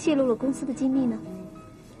我泄露了公司的机密呢？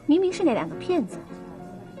明明是那两个骗子，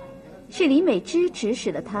是李美芝指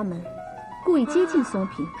使了他们，故意接近松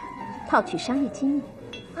平，套取商业机密。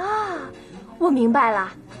啊，我明白了，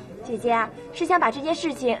姐姐啊，是想把这件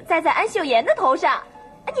事情栽在安秀妍的头上。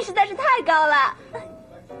你实在是太高了。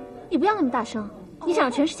你不要那么大声，你想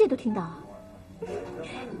让全世界都听到啊！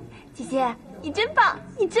姐姐，你真棒，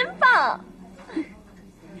你真棒。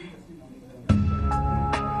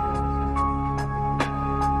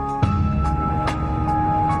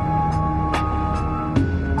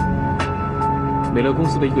美乐公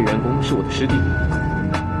司的一个员工是我的师弟，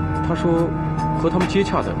他说和他们接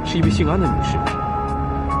洽的是一位姓安的女士，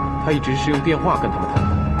他一直是用电话跟他们谈的。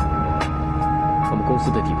我们公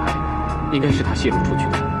司的底牌应该是他泄露出去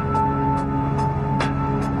的。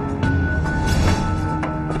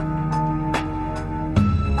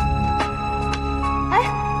哎，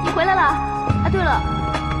你回来了啊！对了，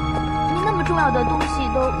你那么重要的东西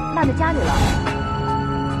都落在家里了。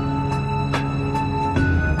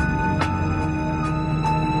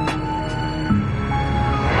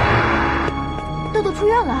豆出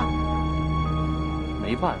院了，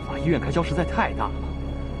没办法，医院开销实在太大了。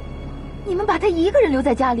你们把他一个人留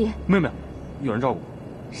在家里？没有，有人照顾。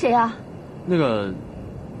谁啊？那个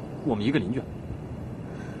我们一个邻居。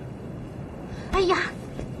哎呀，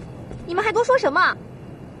你们还多说什么？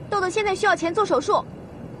豆豆现在需要钱做手术，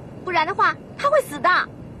不然的话他会死的。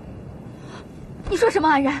你说什么，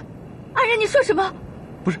安然？安然，你说什么？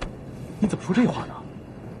不是，你怎么说这话呢？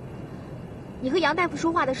你和杨大夫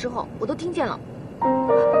说话的时候，我都听见了。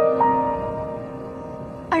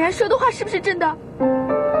安然说的话是不是真的？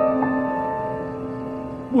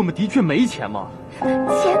我们的确没钱嘛。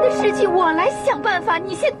钱的事情我来想办法，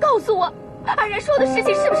你先告诉我，安然说的事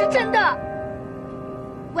情是不是真的？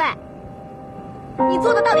喂，你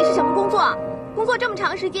做的到底是什么工作？工作这么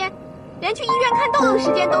长时间，连去医院看豆豆的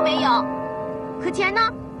时间都没有。可钱呢？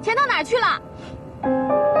钱到哪儿去了？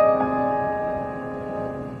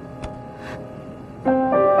安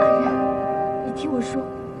然，你听我说，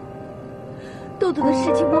豆豆的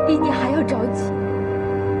事情我比你还要着急。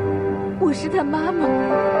我是他妈妈，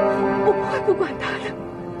我不会不管他的。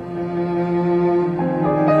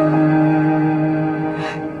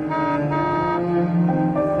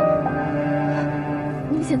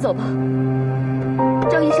你们先走吧，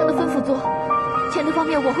照医生的吩咐做。钱的方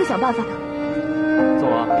面我会想办法的。走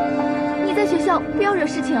啊！你在学校不要惹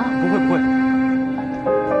事情啊！不会不会。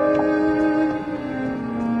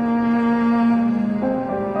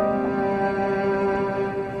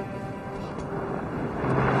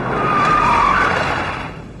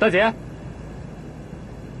大姐，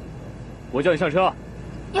我叫你上车。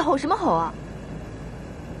你吼什么吼啊？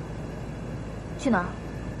去哪儿？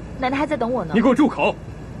奶奶还在等我呢。你给我住口！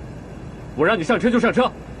我让你上车就上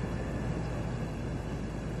车。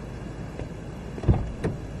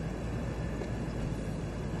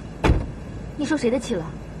你受谁的气了？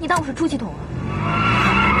你当我是出气筒啊？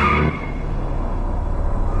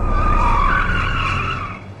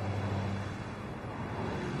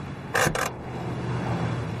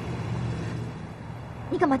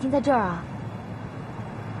你干嘛停在这儿啊？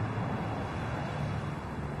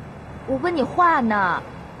我问你话呢。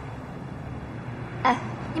哎，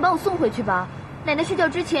你把我送回去吧。奶奶睡觉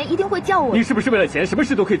之前一定会叫我。你是不是为了钱，什么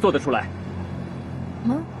事都可以做得出来？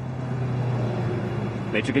嗯？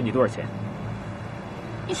美芝给你多少钱？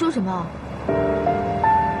你说什么？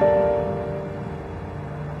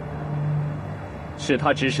是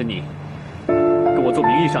他指使你跟我做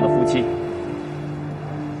名义上的夫妻，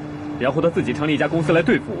然后他自己成立一家公司来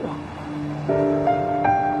对付我，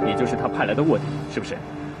你就是他派来的卧底，是不是？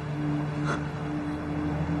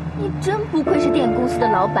你真不愧是电影公司的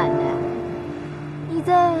老板呢。你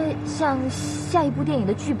在想下一部电影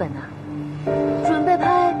的剧本啊？准备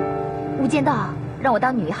拍《无间道》，让我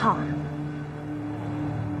当女一号啊？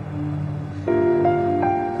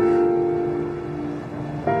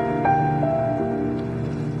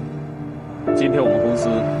今天我们公司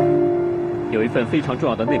有一份非常重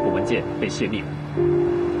要的内部文件被泄密了，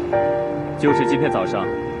就是今天早上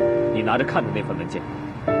你拿着看的那份文件。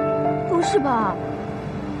不是吧？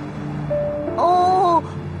哦，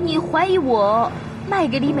你怀疑我卖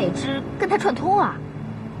给李美芝，跟她串通啊？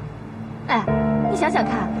哎，你想想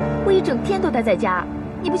看，我一整天都待在家，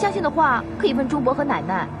你不相信的话，可以问钟伯和奶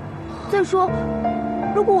奶。再说，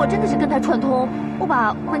如果我真的是跟她串通，我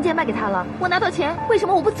把文件卖给她了，我拿到钱，为什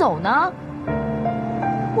么我不走呢？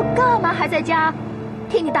我干嘛还在家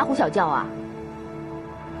听你大呼小叫啊？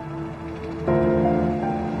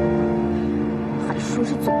还说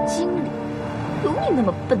是总经理，有你那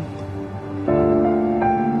么笨的？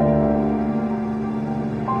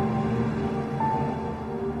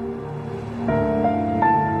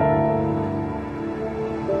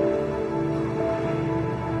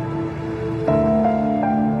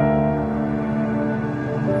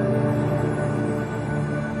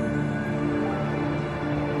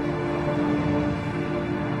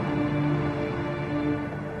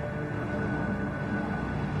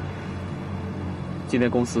今天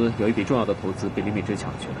公司有一笔重要的投资被李美芝抢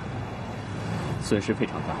去了，损失非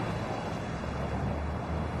常大。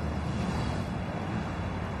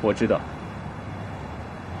我知道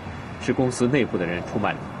是公司内部的人出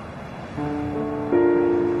卖了你。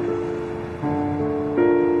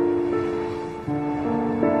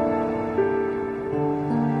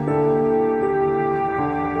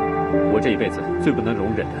我这一辈子最不能容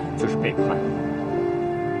忍的就是背叛。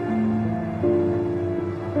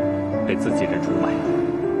被自己人出卖，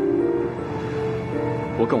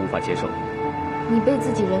我更无法接受。你被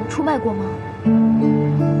自己人出卖过吗？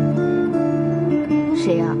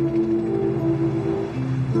谁呀？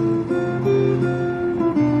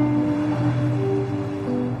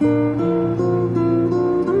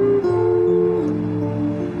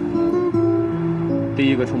第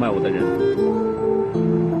一个出卖我的人，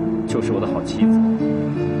就是我的好妻子。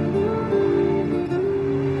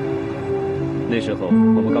那时候我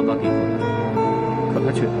们刚刚订婚，可他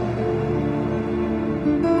却……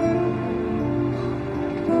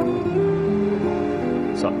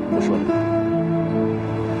算了，不说了。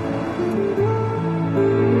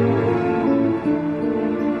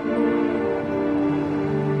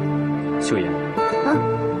秀妍，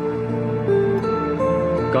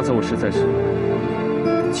刚才我实在是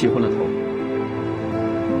气昏了头，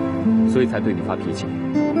所以才对你发脾气。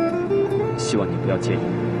希望你不要介意。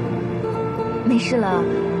没事了，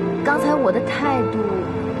刚才我的态度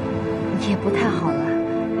也不太好了，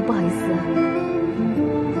不好意思。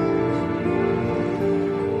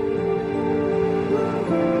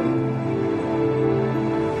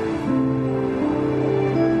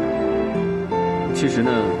其实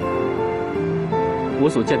呢，我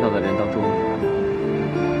所见到的人当中，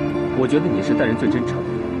我觉得你是待人最真诚的。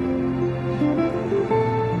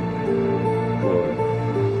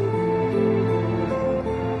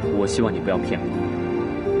我希望你不要骗我。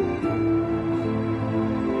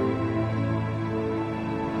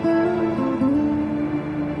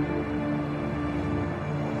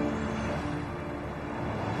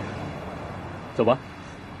走吧。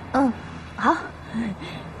嗯，好。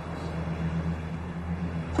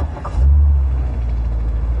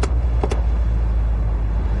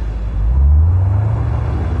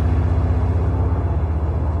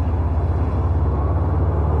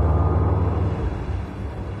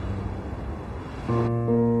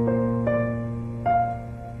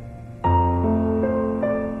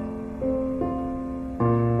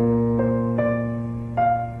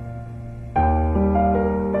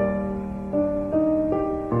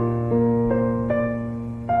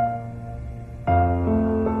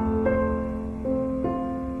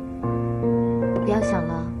不要想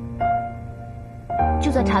了，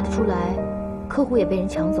就算查得出来，客户也被人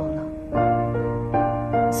抢走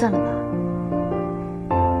了，算了吧。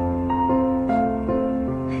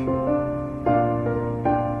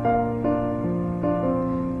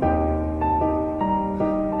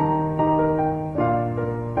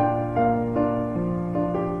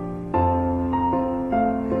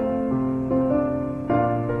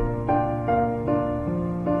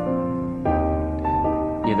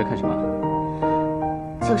你在看什么？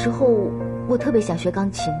小时候我特别想学钢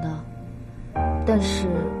琴的，但是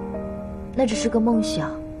那只是个梦想。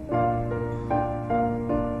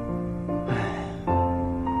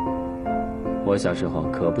我小时候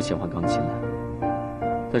可不喜欢钢琴了，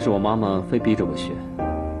但是我妈妈非逼着我学。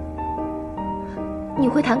你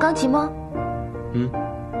会弹钢琴吗？嗯。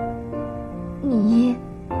你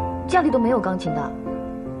家里都没有钢琴的？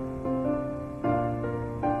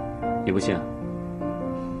你不信啊？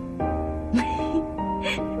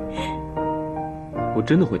我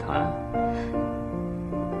真的会弹。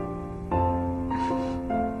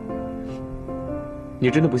你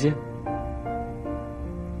真的不信？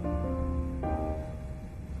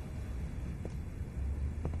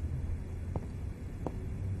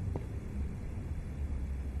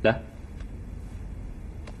来，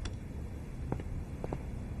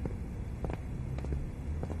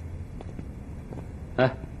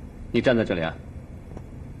哎，你站在这里啊。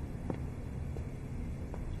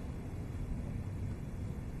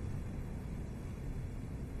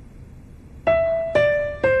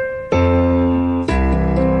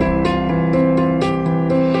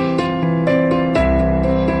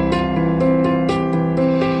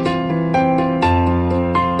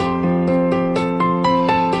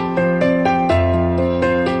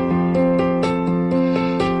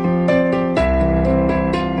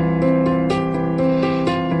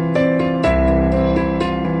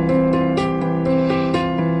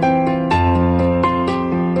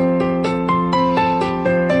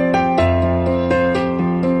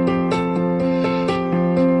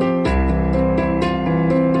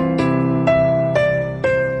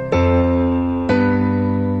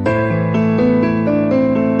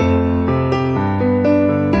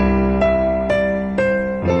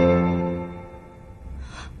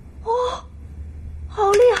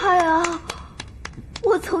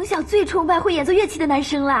最崇拜会演奏乐器的男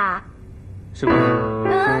生啦，是吗？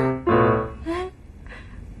啊！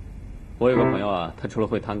我有个朋友啊，他除了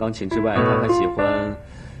会弹钢琴之外，他还喜欢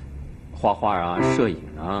画画啊、摄影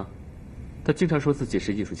啊。他经常说自己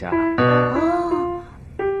是艺术家。哦，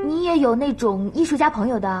你也有那种艺术家朋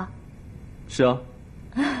友的？是啊。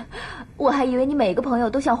我还以为你每个朋友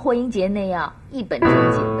都像霍英杰那样一本正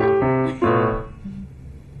经的。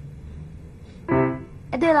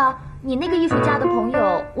哎，对了。你那个艺术家的朋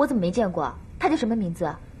友，我怎么没见过？他叫什么名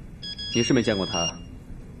字？你是没见过他，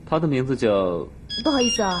他的名字叫……不好意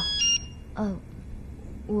思啊，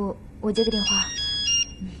我接个电话。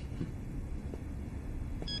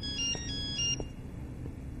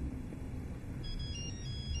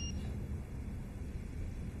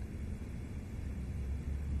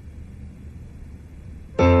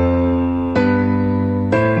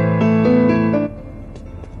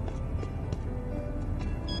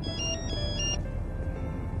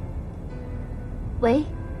喂，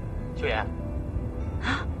秋妍。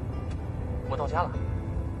啊，我到家了。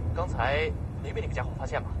刚才没被那个家伙发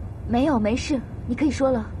现吧？没有，没事，你可以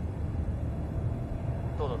说了。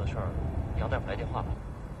豆豆的事儿，杨大夫来电话了。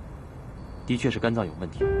的确是肝脏有问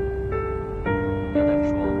题。杨大夫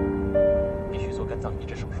说，必须做肝脏移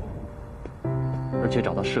植手术，而且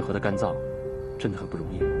找到适合的肝脏，真的很不容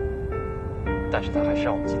易。但是他还是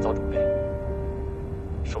让我们尽早准备。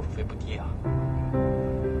手术费不低啊。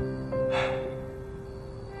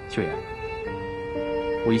秀妍，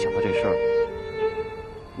我一想到这事儿，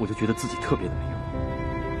我就觉得自己特别的没用。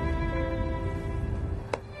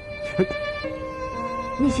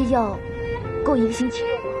那些药够1个星期用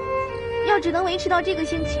吗？药只能维持到这个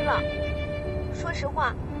星期了。说实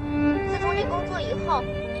话，自从你工作以后，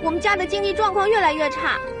我们家的经济状况越来越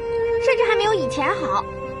差，甚至还没有以前好。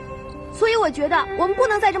所以我觉得我们不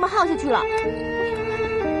能再这么耗下去了。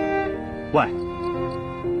喂，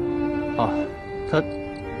啊，他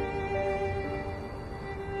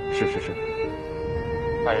是，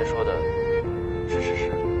大人说的是事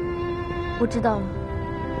实。我知道了，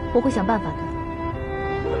我会想办法的。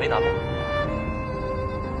很为难吗？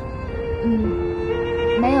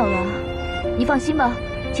没有了，你放心吧，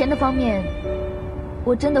钱的方面，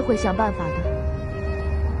我真的会想办法的。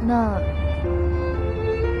那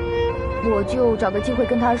我就找个机会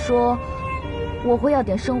跟他说，我会要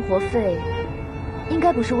点生活费，应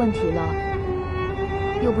该不是问题了，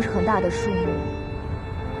又不是很大的数目。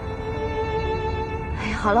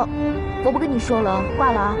哎，好了，我不跟你说了，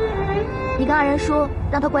挂了啊。你跟阿然说，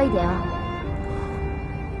让他乖一点啊。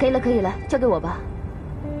可以了，交给我吧，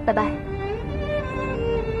拜拜。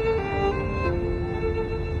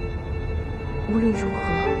无论如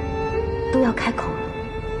何，都要开口了。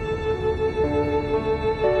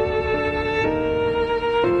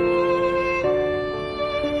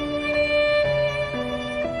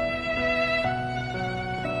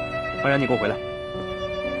安然，你给我回来！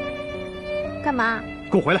干嘛？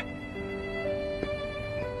给我回来！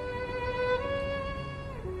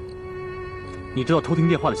你知道偷听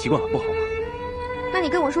电话的习惯很不好吗？那你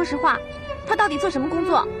跟我说实话，他到底做什么工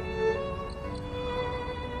作？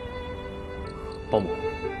保姆。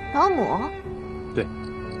保姆？对。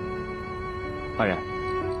安然，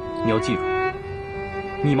你要记住，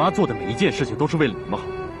你妈做的每一件事情都是为了你们好，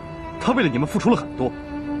她为了你们付出了很多，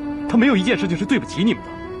她没有一件事情是对不起你们的，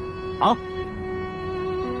啊？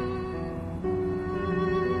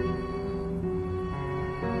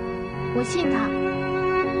我信他，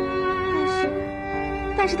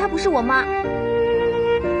但是她不是我妈。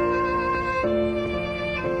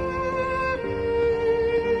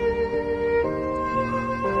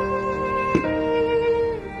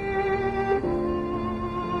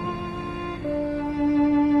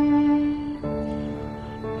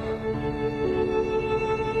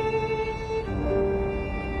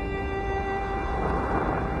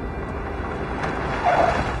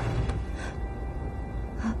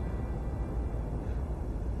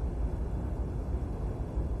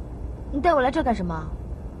你带我来这干什么？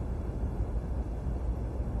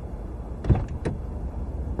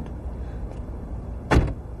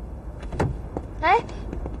哎，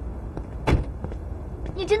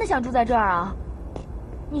你真的想住在这儿啊？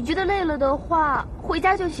你觉得累了的话，回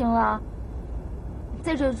家就行了。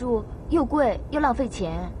在这住又贵又浪费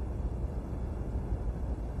钱。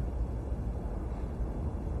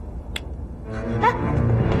哎。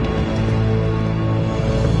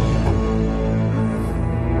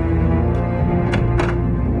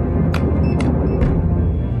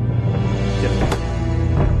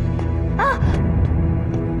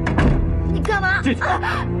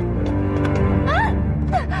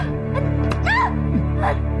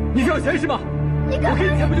你要钱是吗？我给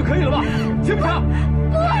你钱不就可以了吗？行不行？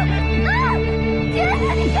不！姐，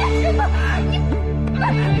你干什么？你放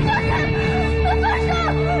手！放手！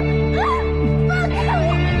放开我！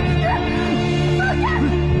放开！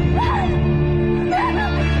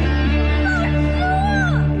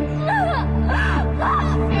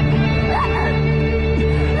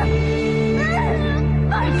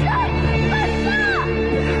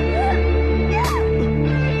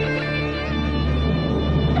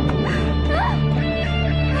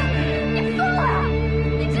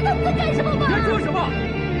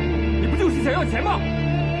想要钱吗？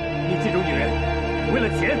你这种女人，为了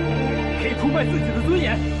钱，可以出卖自己的尊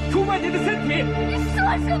严，出卖你的身体。你说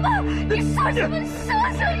什么？你说什么？说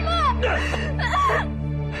什么？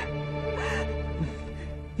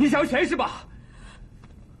你想要钱是吧？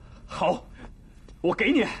好，我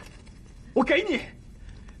给你，我给你，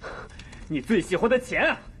你最喜欢的钱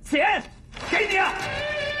啊，钱，给你啊！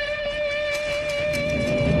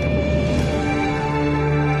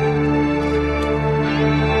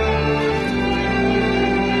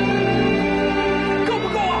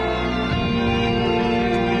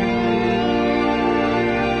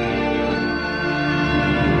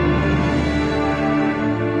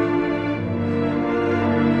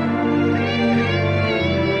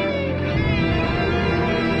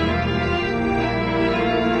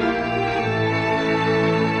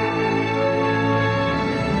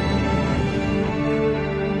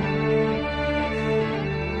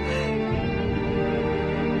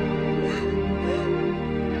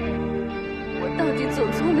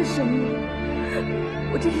什么？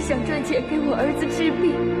我只是想赚钱给我儿子治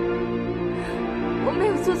病，我没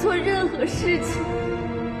有做错任何事情，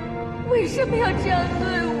为什么要这样对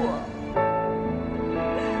我？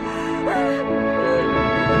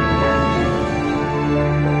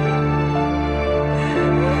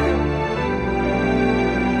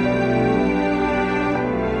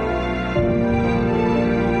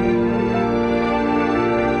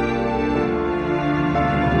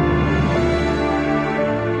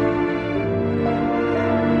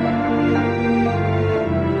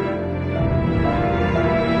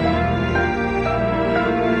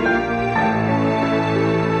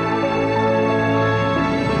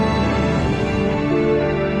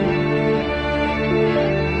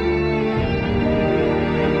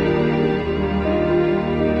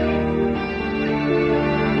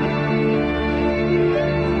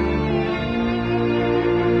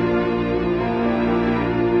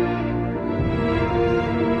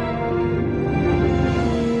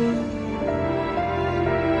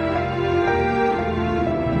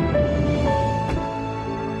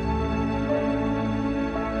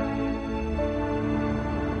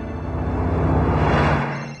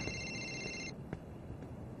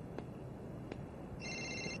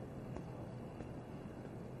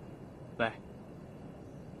喂，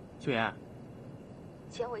秀妍，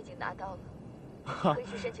钱我已经拿到了，可以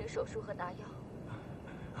去申请手术和拿药。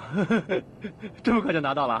这么快就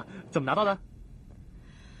拿到了？怎么拿到的？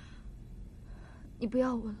你不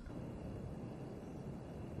要问了。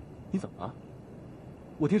你怎么了？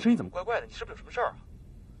我听声音怎么怪怪的？你是不是有什么事儿啊？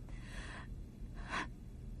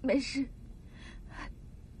没事。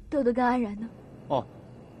豆豆跟安然呢？哦，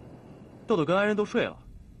豆豆跟安然都睡了，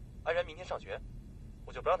安然明天上学，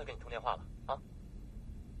我就不让他跟你通电话了啊。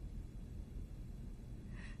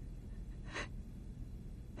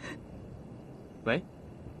喂，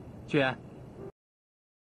秀妍。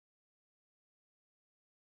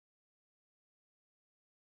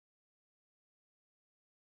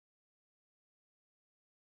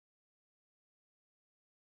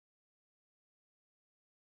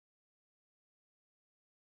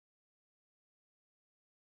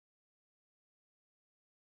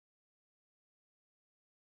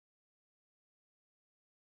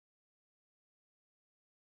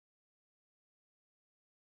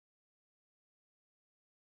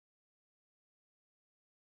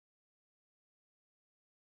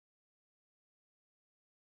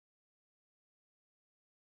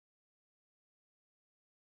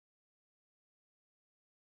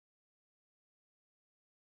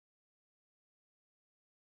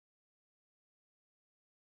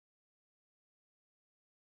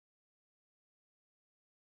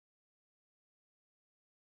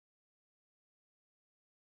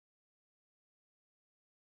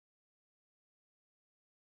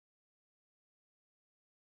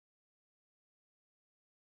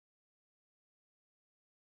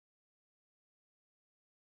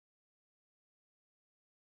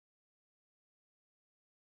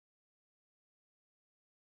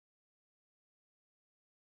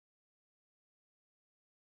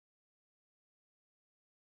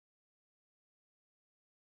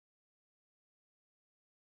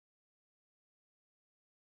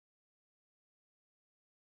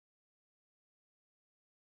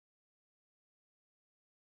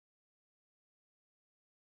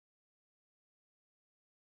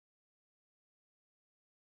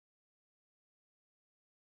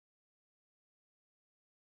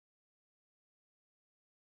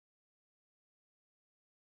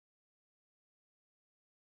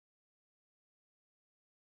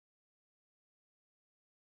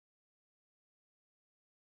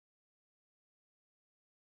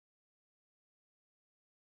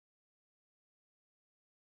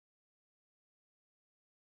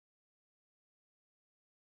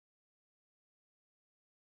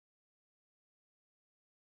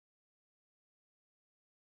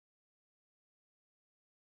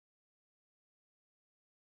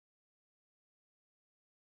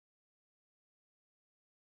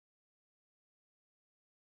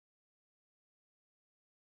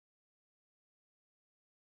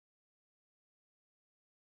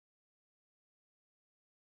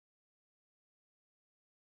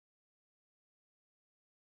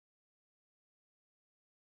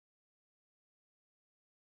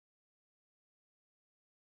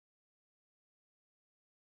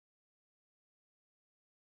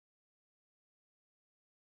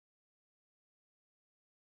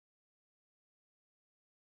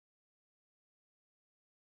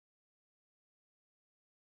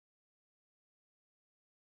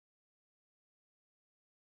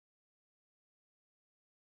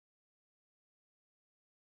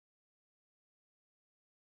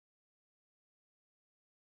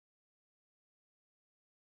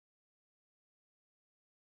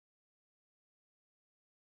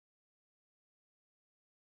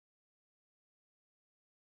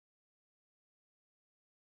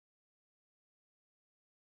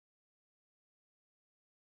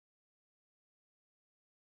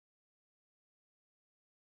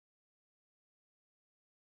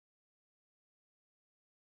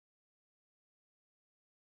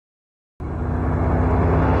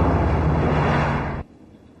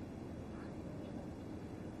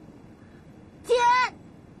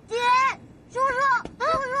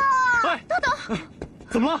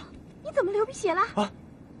怎么了？你怎么流鼻血了？啊，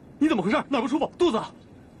你怎么回事？哪不舒服？肚子？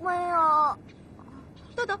没有。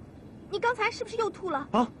豆豆，你刚才是不是又吐了？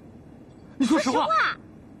啊，你说实话。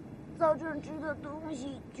早晨吃的东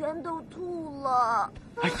西全都吐了。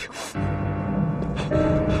哎呀，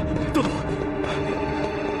豆豆，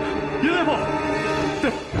袁大夫，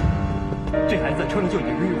对，这孩子在车上就已经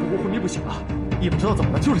晕晕乎乎、昏迷不醒了，也不知道怎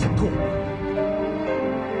么了，就是想吐。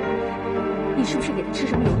你是不是给他吃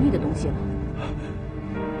什么油腻的东西了？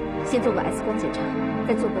先做个 X 光检查，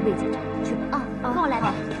再做个胃检查，去吧。跟我来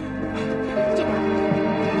吧。这边。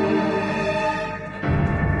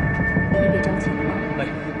你别着急啊。来。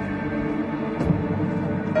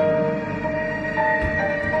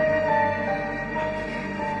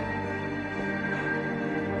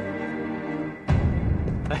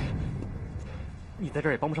哎，你在这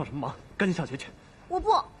儿也帮不上什么忙，赶紧上学去。我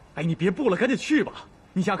不。哎，你别不了，赶紧去吧。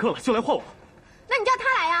你下课了就来换我。那你叫他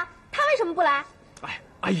来呀，他为什么不来？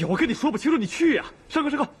哎呀，我跟你说不清楚，你去呀！上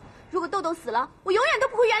课。如果豆豆死了，我永远都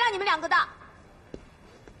不会原谅你们两个的。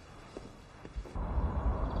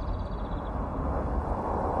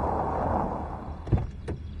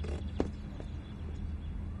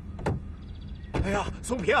哎呀，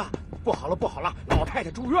松平，不好了，老太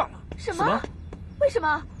太住院了。什么？为什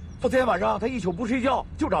么？昨天晚上她一宿不睡觉，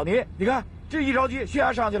就找您。你看，这一着急，血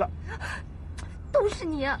压上去了。都是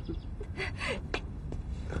你啊！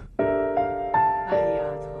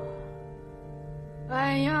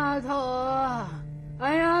哎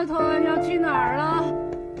丫头，你要去哪儿了？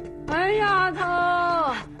哎丫头，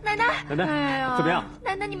奶奶，哎呀，怎么样？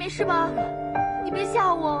奶奶，你没事吧？你别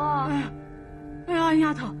吓我。哎呀，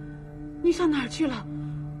丫头，你上哪儿去了？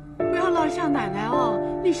不要老吓奶奶哦！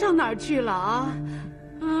你上哪儿去了啊？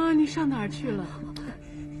你上哪儿去了？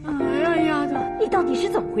哎呀，丫头，你到底是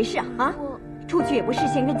怎么回事啊？啊，出去也不事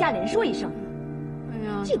先跟家里人说一声。哎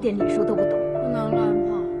呀，这点礼数都不懂，不能乱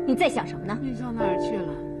跑。你在想什么呢？你上哪儿去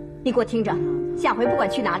了？你给我听着，下回不管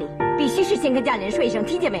去哪里，必须事先跟家里人说一声，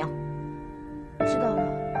听见没有？知道了。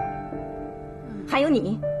还有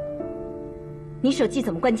你手机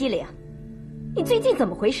怎么关机了呀？你最近怎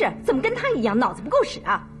么回事？怎么跟他一样脑子不够使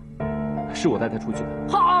啊？是我带他出去的。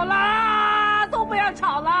好啦，都不要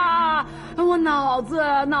吵啦！我脑子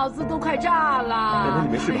都快炸了。奶奶，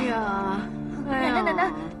你没事吧？奶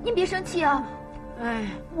奶，您别生气啊！哎，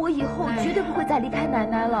我以后绝对不会再离开奶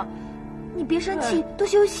奶了。你别生气，多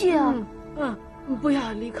休息啊！不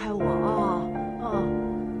要离开我啊！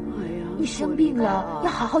哎呀，你生病了，要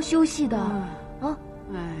好好休息的啊！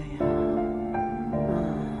哎呀，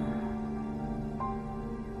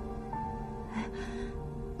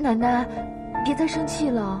奶奶，别再生气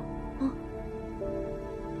了啊！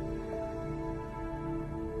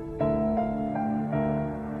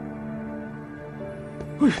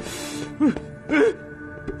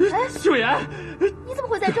秀妍，你怎么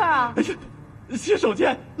会在这儿啊？洗手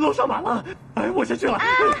间楼上满了，哎，我先去了。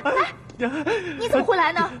来，你怎么会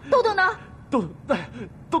来呢？豆豆呢？豆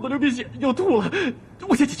豆流鼻血又吐了，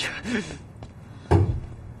我先进去。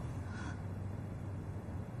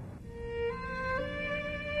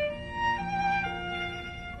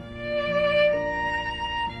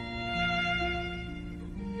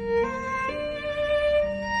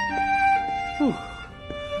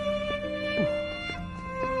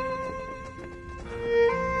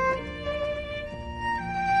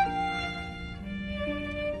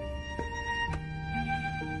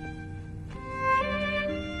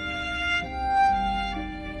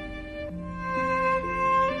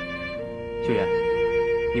秀妍，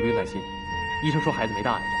你不用担心，医生说孩子没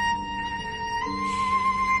大碍的。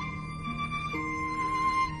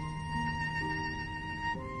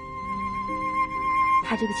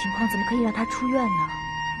他这个情况怎么可以让他出院呢？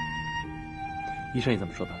医生也这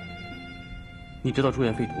么说的。你知道住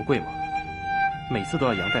院费多贵吗？每次都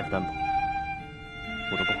要杨大夫担保，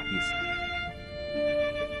我都不好意思。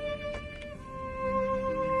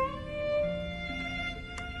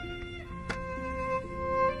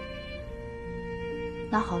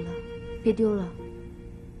拿好了，别丢了。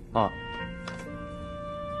啊，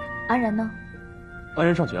安然呢？安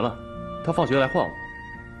然上学了，他放学来唤我。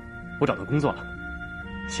我找到工作了，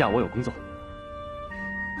下午我有工作。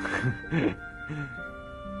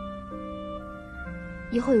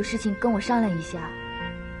以后有事情跟我商量一下，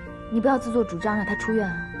你不要自作主张让他出院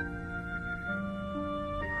啊。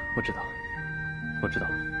我知道，我知道。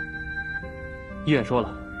医院说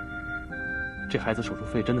了，这孩子手术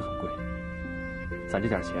费真的很贵，咱这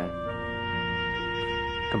点钱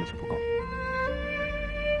根本就不够。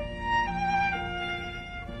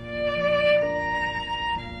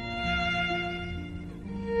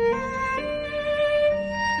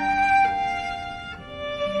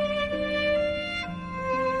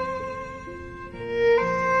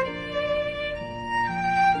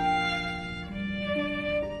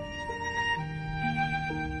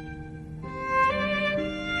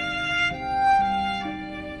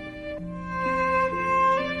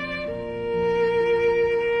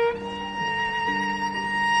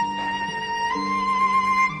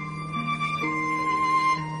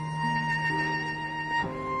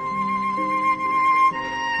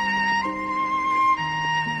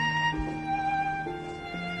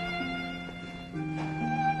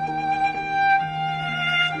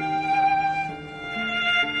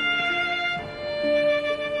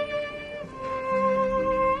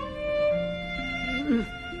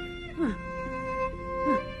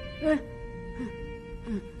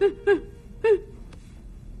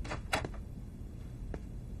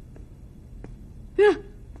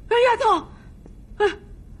丫头，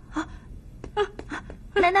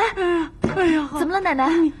奶奶，哎呀，怎么了，奶奶？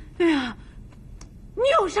哎呀，你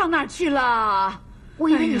又上哪儿去了？我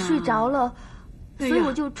以为你睡着了，所以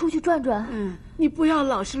我就出去转转。你不要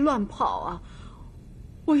老是乱跑啊！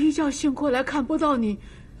我一觉醒过来看不到你，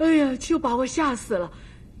哎呀，就把我吓死了。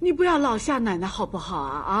你不要老吓奶奶好不好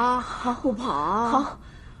啊？好，不跑。好，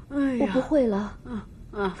我不会了。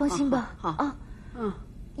放心吧。好啊，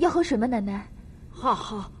要喝水吗，奶奶？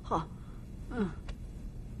好，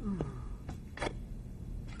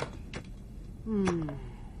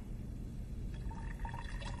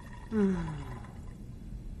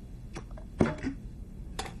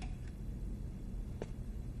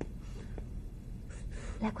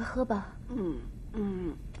来，快喝吧。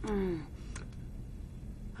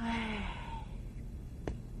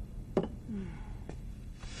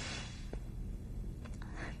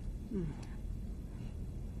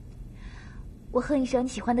我哼一首你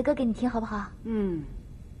喜欢的歌给你听，好不好？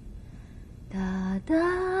哒哒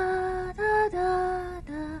哒哒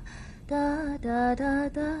哒哒哒哒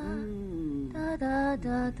哒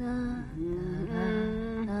哒哒哒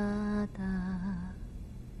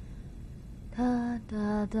哒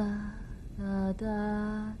哒哒哒哒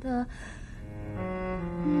哒。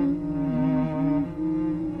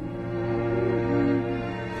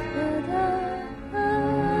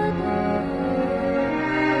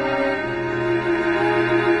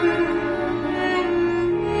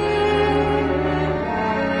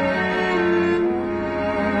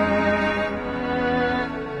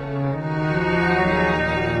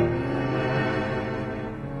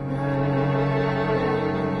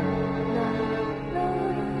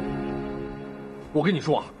我跟你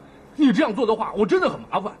说啊，你这样做的话，我真的很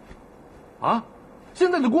麻烦，啊！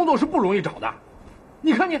现在的工作是不容易找的，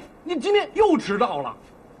你看你今天又迟到了，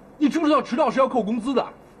你知不知道迟到是要扣工资的？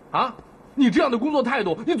啊！你这样的工作态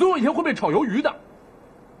度，你总有一天会被炒鱿鱼的。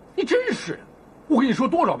你真是，我跟你说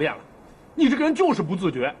多少遍了，你这个人就是不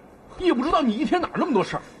自觉，也不知道你一天哪那么多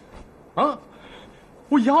事儿，啊！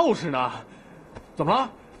我钥匙呢？怎么了？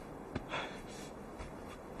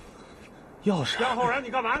钥匙？江后人，你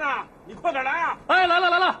干嘛呢？你快点来啊！哎，来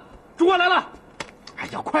了，主管来了！哎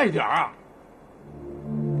呀，快点啊！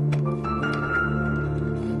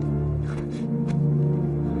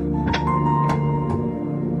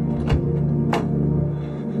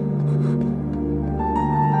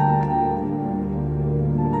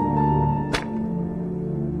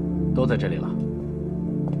都在这里了。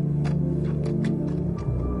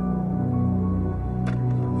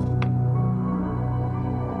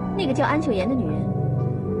那个叫安秀妍的女人，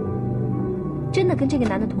真的跟这个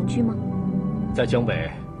男的同居吗？在江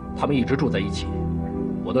北，他们一直住在一起，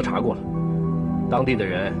我都查过了，当地的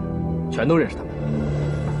人全都认识他们。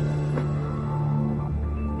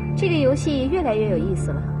这个游戏越来越有意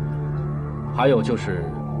思了。还有就是，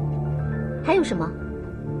还有什么？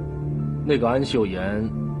那个安秀妍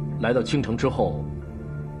来到青城之后，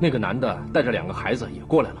那个男的带着2个孩子也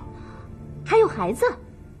过来了。还有孩子？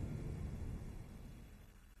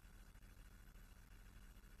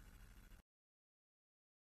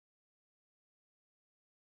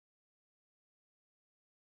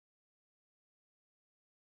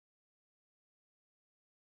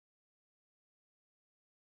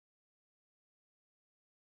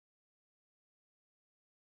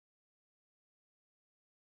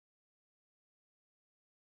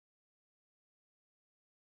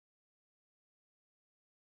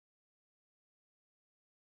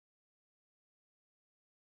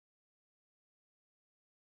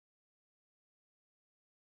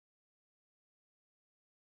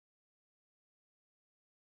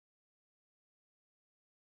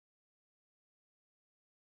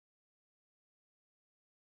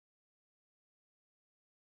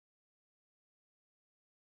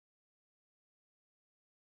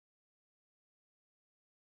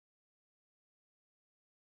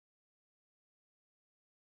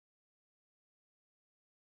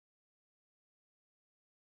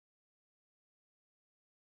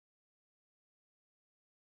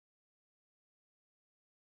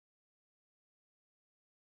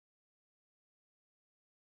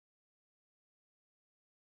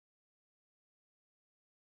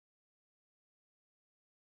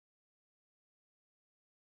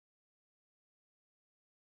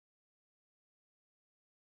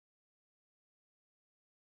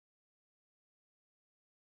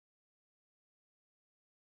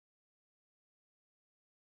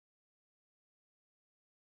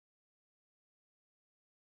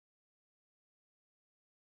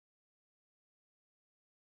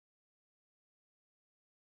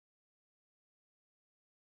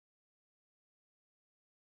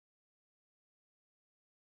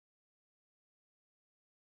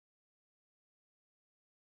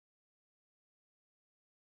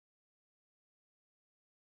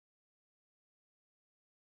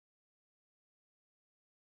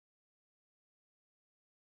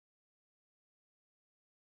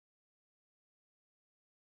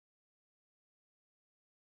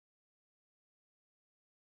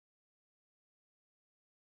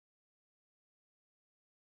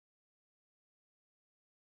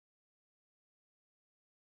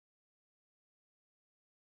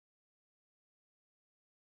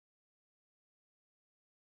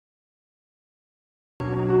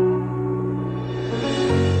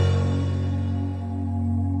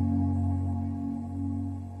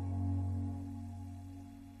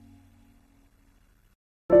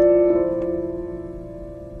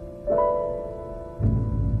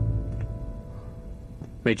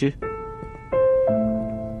美芝。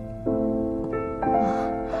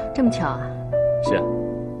这么巧啊？是啊。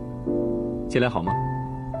进来好吗？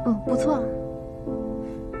不错。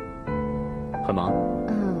很忙？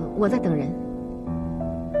我在等人。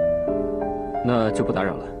那就不打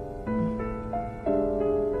扰了。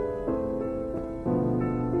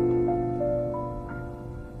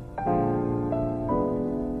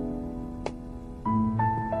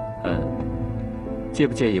介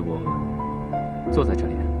不介意我坐在这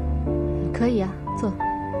里？可以啊，坐。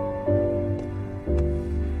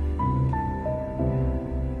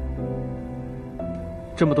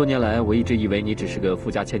这么多年来，我一直以为你只是个富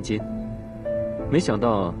家千金，没想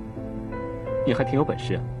到你还挺有本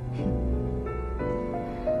事啊。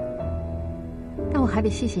那我还得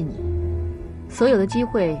谢谢你，所有的机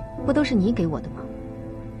会不都是你给我的吗？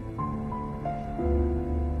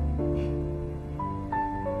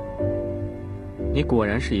你果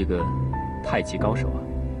然是一个太极高手啊！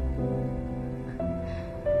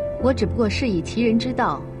我只不过是以其人之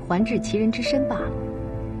道还治其人之身罢了。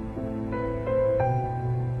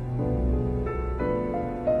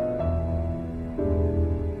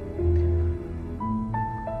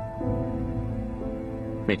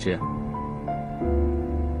美芝，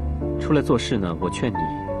出来做事呢，我劝你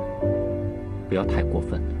不要太过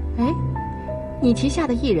分了。哎，你旗下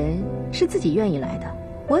的艺人是自己愿意来的，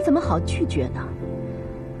我怎么好拒绝呢？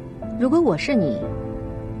如果我是你，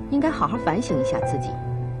应该好好反省一下自己。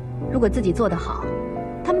如果自己做得好，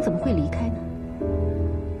他们怎么会离开呢？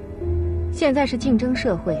现在是竞争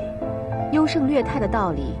社会，优胜劣汰的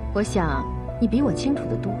道理，我想你比我清楚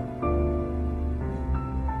得多。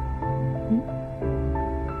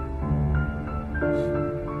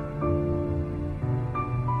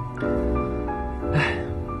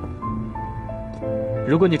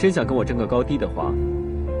如果你真想跟我争个高低的话，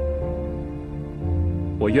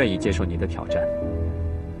我愿意接受你的挑战。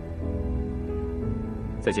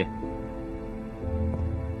再见。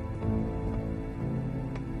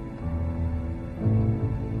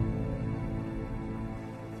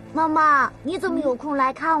妈妈，你怎么有空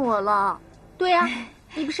来看我了？对呀，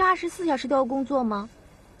你不是24小时都要工作吗？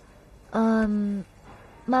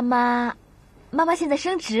妈妈现在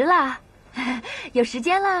升职了，有时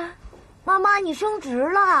间了。妈妈，你升职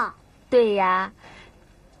了？对呀。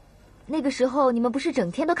那个时候你们不是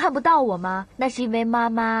整天都看不到我吗？那是因为妈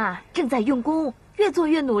妈正在用功，越做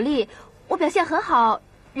越努力。我表现很好，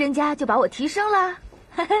人家就把我提升了。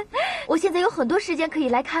我现在有很多时间可以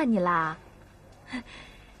来看你啦。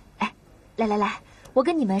哎，来，我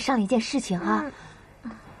跟你们商量一件事情哈。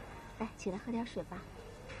来，起来喝点水吧。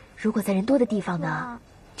如果在人多的地方呢，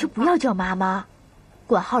就不要叫妈妈，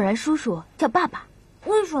管浩然叔叔叫爸爸。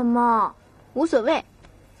为什么？无所谓，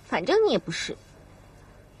反正你也不是。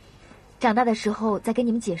长大的时候再跟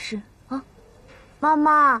你们解释啊。妈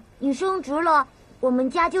妈，你升职了，我们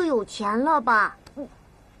家就有钱了吧？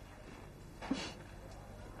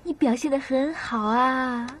你表现得很好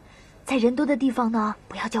啊，在人多的地方呢，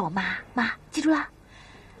不要叫我妈，记住了。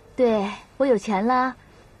对，我有钱了，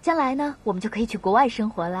将来呢，我们就可以去国外生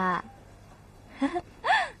活啦。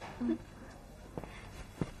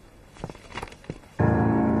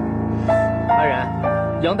安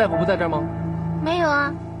然，杨大夫不在这儿吗？没有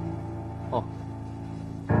啊。哦，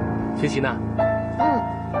学习呢？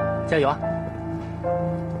加油啊！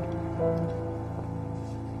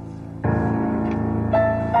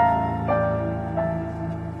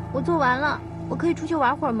我做完了，我可以出去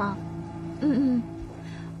玩会儿吗？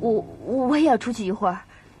我也要出去一会儿。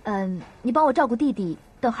你帮我照顾弟弟，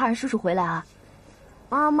等浩然叔叔回来啊。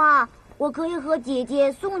妈妈，我可以和姐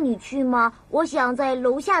姐送你去吗？我想在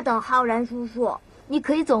楼下等浩然叔叔。你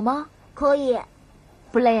可以走吗？可以。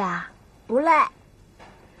不累啊？不累。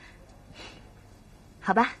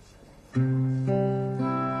好吧。妈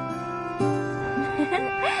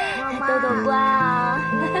妈，豆豆乖啊。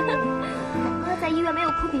在医院没有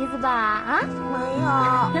哭鼻子吧？啊？没有。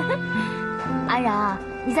安然啊，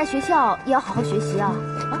你在学校也要好好学习啊。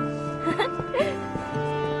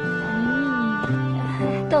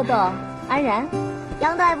豆豆，安然，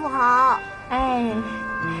杨大夫好。哎，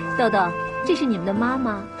豆豆，这是你们的妈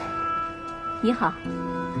妈。你好。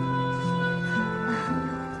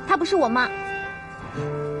她不是我妈。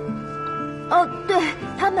哦，对，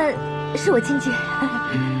他们是我亲戚。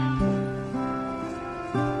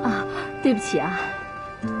啊，对不起啊。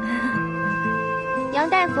杨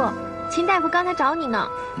大夫，秦大夫刚才找你呢。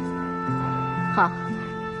好，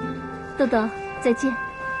豆豆，再见。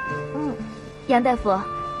杨大夫，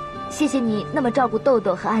谢谢你那么照顾豆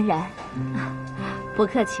豆和安然。不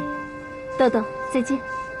客气，豆豆，再见。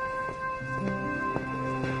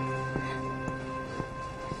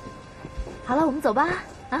好了，我们走吧。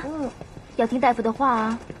啊，要听大夫的话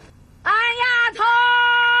啊。哎，丫头，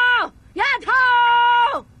丫头，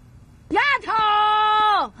丫头，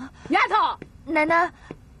丫头，奶奶，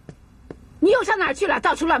你又上哪儿去了？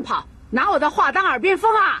到处乱跑，拿我的话当耳边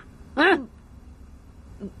风啊！嗯，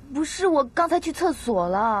不是，我刚才去厕所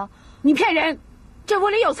了。你骗人！这屋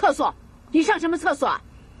里有厕所，你上什么厕所？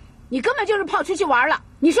你根本就是跑出去玩了。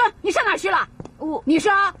你说你上哪儿去了？你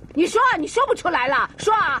说你说不出来了，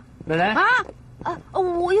说啊！奶奶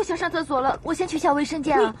我又想上厕所了，我先去下卫生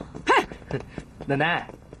间啊。哼，奶奶，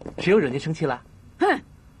谁又惹您生气了？哼，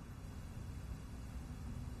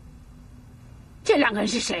这两个人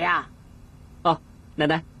是谁啊？哦，奶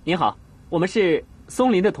奶您好，我们是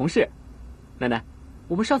松林的同事。奶奶，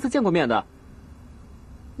我们上次见过面的。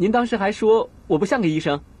您当时还说我不像个医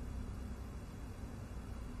生。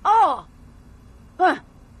哦，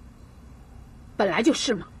本来就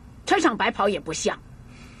是嘛，穿上白袍也不像。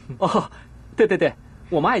哦，对对对，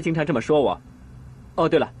我妈也经常这么说我。哦，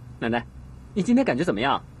对了，奶奶，你今天感觉怎么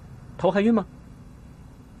样？头还晕吗？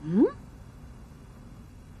嗯？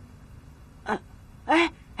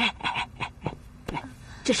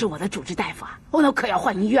这是我的主治大夫啊，我可要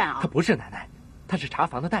换医院啊。他不是奶奶，他是查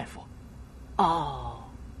房的大夫。哦，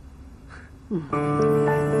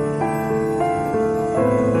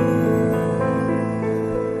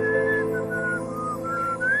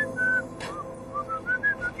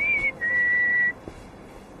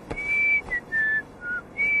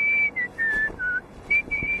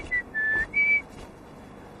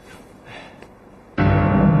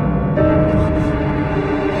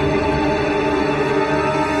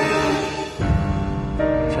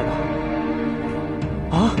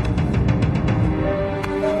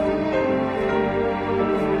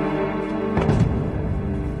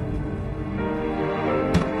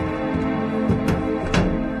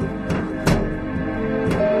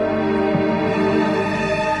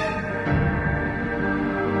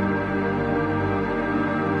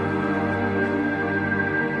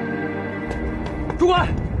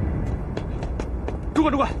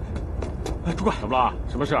主管，怎么了？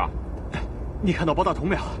什么事啊？你看到包大同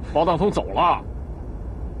没有？包大同走了。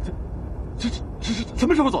这什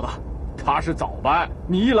么时候走的？他是早班，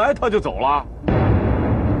你一来他就走了。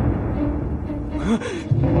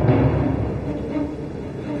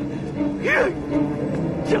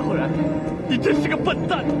江浩然，你真是个笨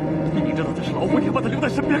蛋！你明知道他是老虎，你还把他留在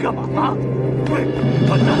身边干嘛啊？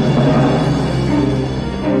笨蛋！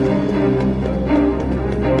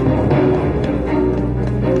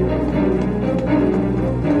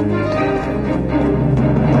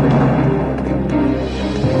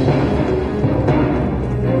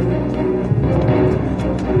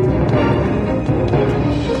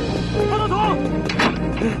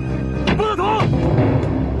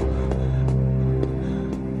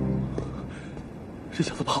这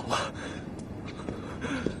小子跑了，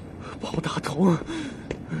包大同，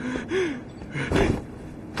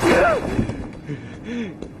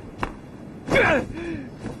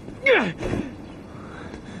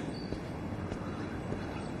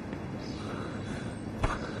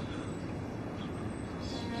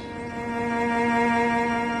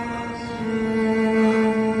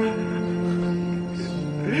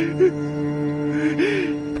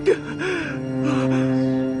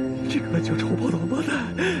这个烂酒臭包的王八蛋，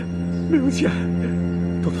没有钱，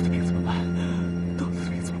豆豆的病怎么办？豆豆的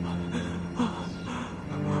病怎么办？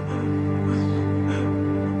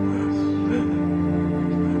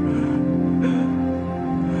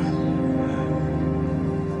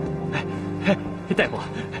大夫，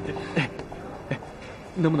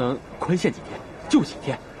能不能宽限几天？就几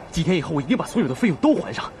天，几天以后我一定把所有的费用都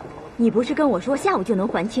还上。你不是跟我说下午就能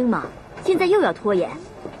还清吗？现在又要拖延。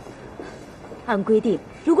按规定，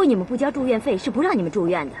如果你们不交住院费，是不让你们住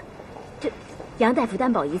院的。这杨大夫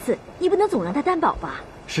担保一次，你不能总让他担保吧？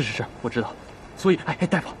是，我知道。所以，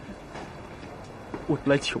大夫，我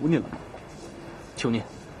来求您了，求您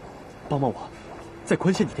帮帮我，再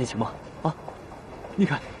宽限几天行吗？啊，你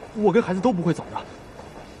看我跟孩子都不会走的，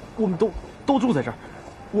我们都住在这儿，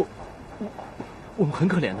我们很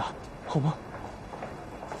可怜的，好吗？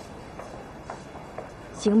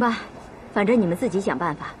行吧，反正你们自己想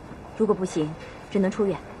办法。如果不行，只能出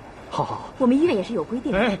院。好，我们医院也是有规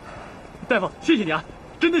定的。大夫，谢谢你啊，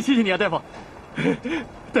真的谢谢你啊，大夫。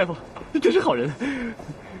大夫，你真是好人。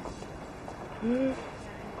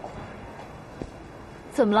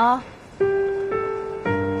怎么了？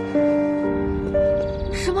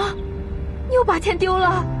什么？你又把钱丢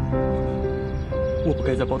了？我不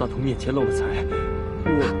该在包大同面前漏了财。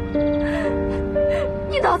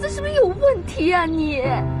你脑子是不是有问题啊你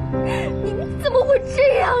怎么会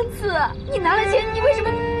这样子？你拿了钱，你为什么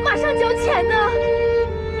马上上交钱呢？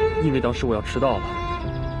因为当时我要迟到了，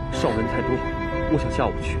上人太多，我想下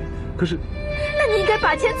午去，可是……那你应该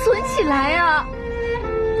把钱存起来啊！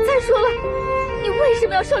再说了，你为什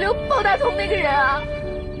么要收留包大同那个人啊？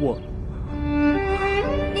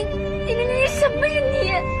你什么呀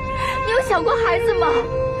你？你有想过孩子吗？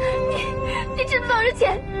你知不知道这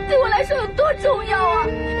钱对我来说有多重要啊？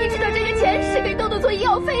你知道这个钱是给豆豆做医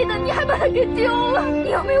药费的，你还把它给丢了，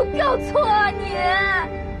你有没有搞错啊你？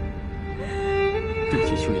对不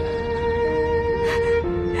起，秀妍。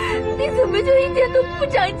你怎么就一点都不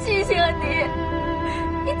长记性啊你？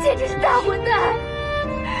你简直是大混蛋！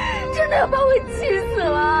真的要把我气死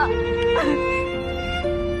了！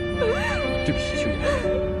对不起，秀妍，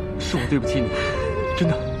是我对不起你，真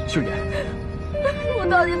的，秀妍。我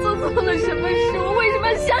到底做错了什么事？我为什么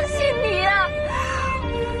要相信你啊？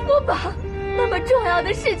我把那么重要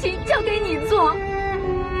的事情交给你做。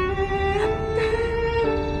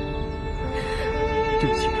对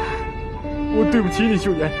不起，我对不起你，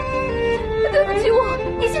秀妍。对不起我，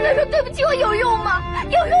你现在说对不起我有用吗？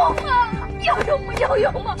有用吗？有用吗？有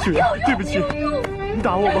用吗？秀妍，对不起，你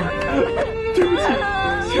打我吧，对不起，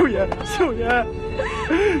秀妍，秀妍，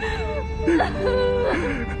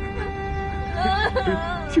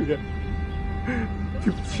秀妍，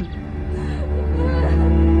对不起。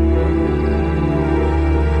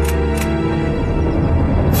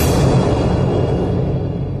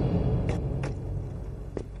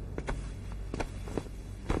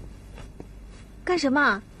干什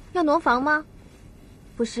么？要挪房吗？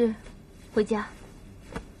不是，回家。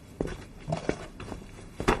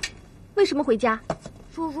为什么回家？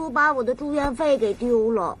叔叔把我的住院费给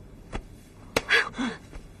丢了，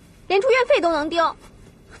连住院费都能丢？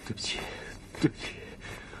对不起，对不起。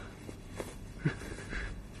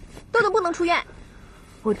豆豆不能出院。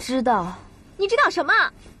我知道。你知道什么？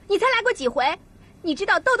你才来过几回？你知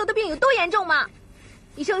道豆豆的病有多严重吗？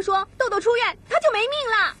医生说豆豆出院他就没命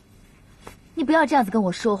了。你不要这样子跟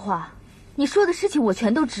我说话，你说的事情我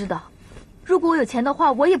全都知道。如果我有钱的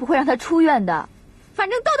话，我也不会让他出院的。反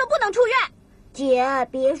正豆豆不能出院。姐，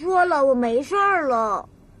别说了，我没事儿了。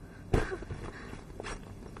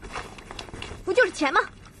不就是钱吗？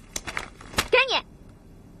给你。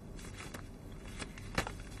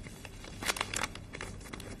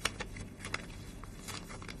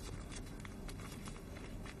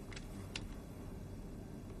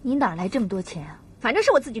你哪来这么多钱啊？反正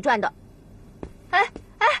是我自己赚的。哎，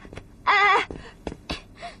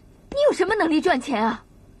你有什么能力赚钱啊？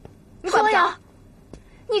你管不着。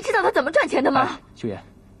你知道他怎么赚钱的吗？秀妍，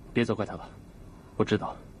别责怪他了。我知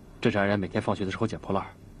道，这是安然每天放学的时候捡破烂，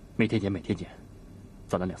每天捡，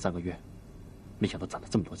攒了2、3个月，没想到攒了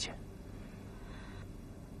这么多钱。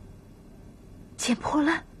捡破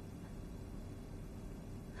烂？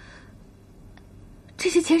这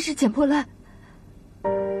些钱是捡破烂？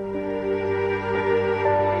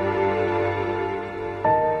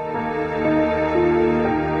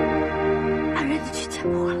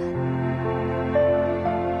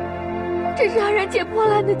这是安然捡破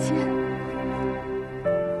烂的钱，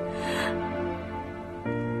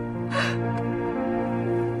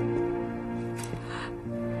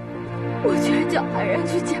我居然叫安然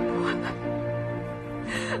去捡破烂，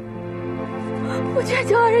我居然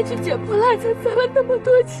叫安然去捡破烂，才攒了那么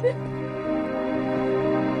多钱。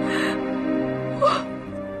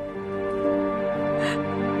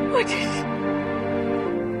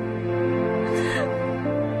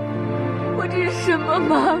我这是什么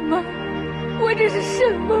妈妈？我这是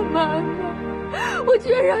什么妈妈？我居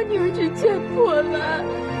然让女儿去捡破烂，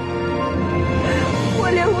我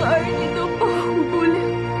连我儿女都保护不了。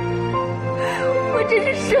我这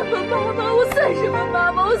是什么妈妈？我算什么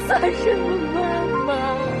妈妈？我算什么妈妈？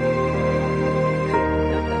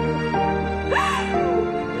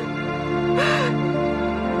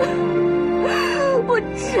我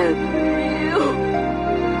真没用，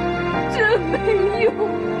真没用。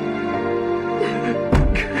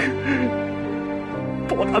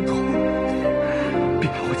包大头，别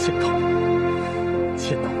让我见到你，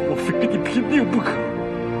见到我非跟你拼命不可。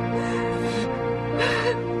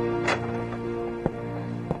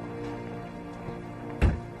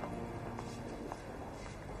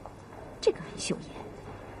这个安秀妍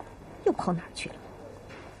又跑哪儿去了？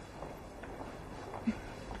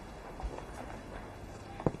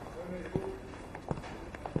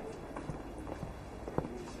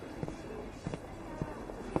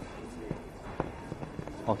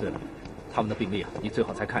哦，对了，他们的病历啊，你最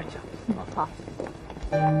好再看一下。好。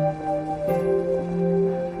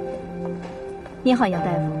你好，杨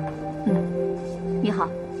大夫。你好，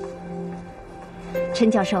陈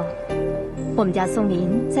教授。我们家松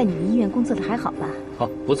林在你们医院工作的还好吧？好，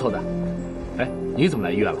不错的。哎，你怎么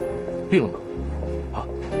来医院了？病了吗？啊，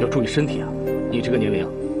要注意身体啊！你这个年龄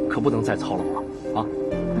可不能再操劳了啊！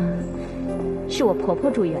是我婆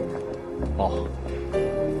婆住院了。哦。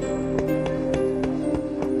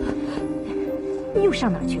你又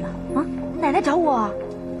上哪儿去了？啊？奶奶找我。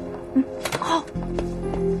好。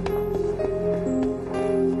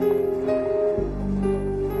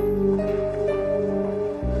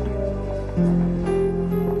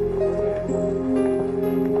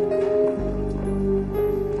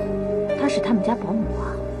她是他们家保姆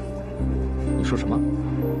啊。你说什么？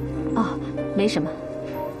哦，没什么。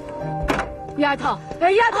丫头，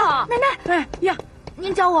哎，丫头，奶奶，哎呀，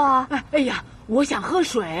您找我啊？哎呀，我想喝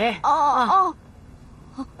水。哦。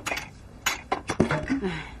好，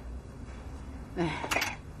哎，哎呀，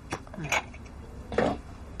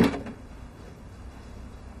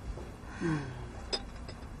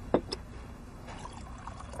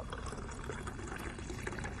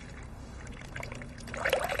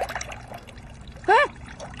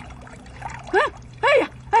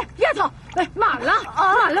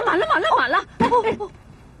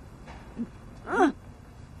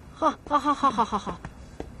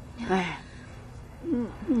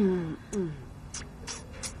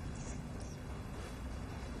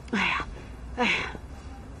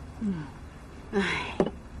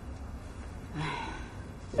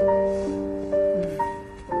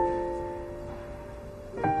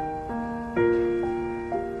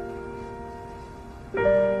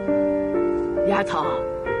丫头，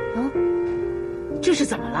这是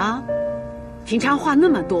怎么了？平常话那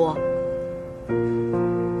么多，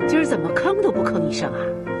今儿怎么吭都不吭一声啊？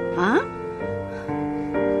啊？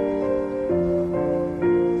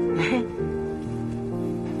哎，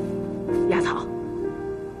丫头，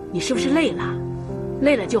你是不是累了？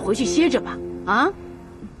累了就回去歇着吧。啊？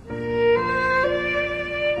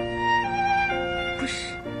不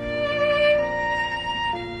是。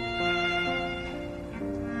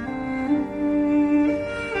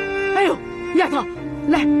哎呦，丫头，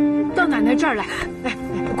来，到奶奶这儿来。哎，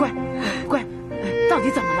乖，乖。到底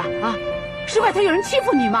怎么了啊？是外头有人欺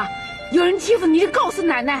负你吗？有人欺负你就告诉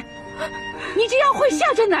奶奶，你这样会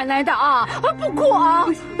吓着奶奶的啊！不哭啊！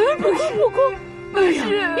不哭！哎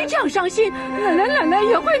呀，你这样伤心，奶奶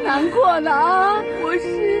也会难过的啊！我是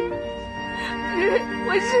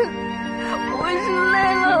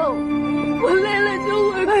累了，我累了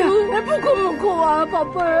就会哭。哎，不哭啊，宝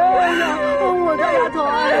贝儿！哎呀，我的丫头，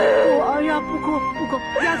哎呀，不哭，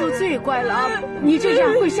丫头最乖了啊！你这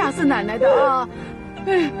样会吓死奶奶的啊！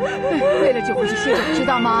哎，累了就回去歇着，知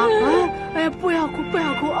道吗？啊，哎呀，不要哭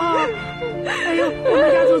啊！哎呦，我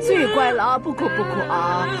们丫头最乖了啊，不哭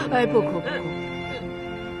啊！哎，不哭。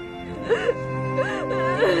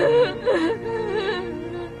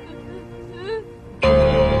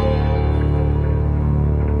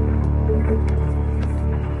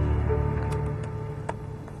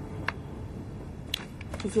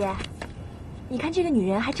姐姐，你看这个女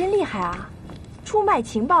人还真厉害啊，出卖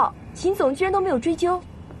情报。秦总居然都没有追究，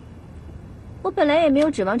我本来也没有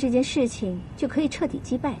指望这件事情就可以彻底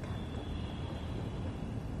击败他。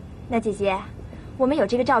那姐姐，我们有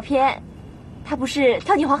这个照片，他不是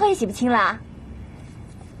跳进黄河也洗不清了。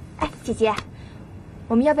哎，姐姐，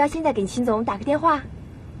我们要不要现在给秦总打个电话？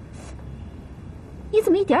你怎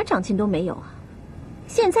么一点长进都没有啊？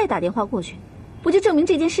现在打电话过去，不就证明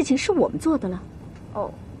这件事情是我们做的了？哦，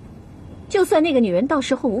就算那个女人到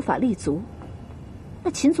时候无法立足。那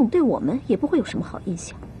秦总对我们也不会有什么好印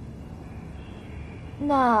象。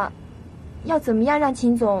那要怎么样让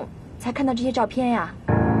秦总才看到这些照片呀？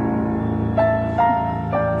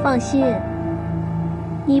放心，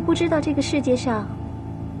你不知道这个世界上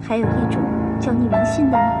还有一种叫匿名信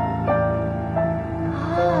的吗？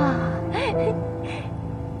啊，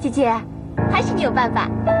姐姐，还是你有办法。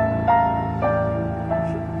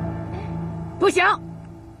不行，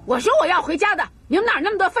我说我要回家的，你们哪那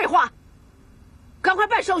么多废话？赶快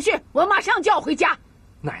办手续，我马上就要回家。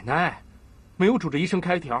奶奶，没有主治医生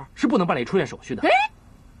开条是不能办理出院手续的。哎，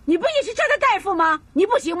你不也是这儿的大夫吗？你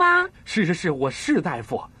不行吗？是，我是大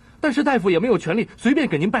夫，但是大夫也没有权利随便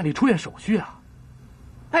给您办理出院手续啊。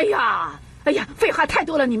哎呀，废话太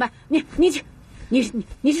多了，你们，你去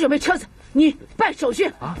准备车子，你办手续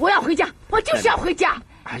啊！我要回家，我就是要回家。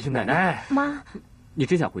哎呀，奶奶，妈，你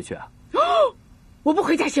真想回去啊？我不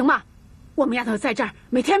回家行吗？我们丫头在这儿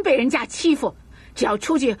每天被人家欺负。只要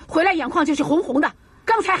出去回来，眼眶就是红红的。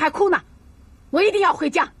刚才还哭呢，我一定要回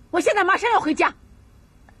家。我现在马上要回家。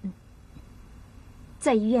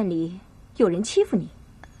在医院里有人欺负你？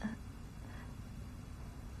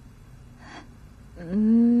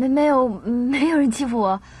没有人欺负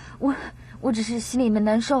我，我只是心里面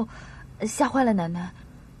难受，吓坏了奶奶。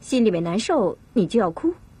心里面难受，你就要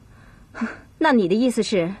哭？那你的意思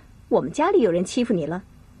是我们家里有人欺负你了？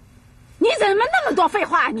你怎么那么多废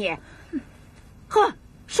话啊你？呵，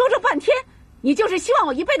说这半天，你就是希望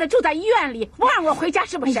我一辈子住在医院里，不让我回家，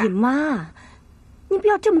是不是？哎呀妈，你不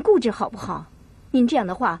要这么固执好不好？您这样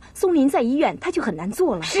的话，松林在医院他就很难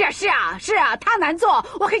做了。是啊，他难做，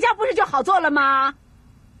我回家不是就好做了吗？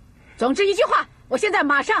总之一句话，我现在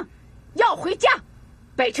马上要回家，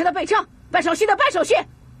备车的备车，办手续的办手续，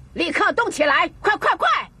立刻动起来，快！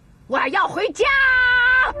我要回家。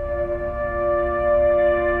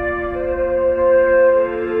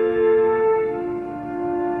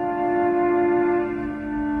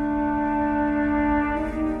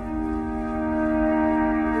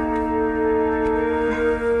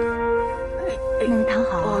奶奶躺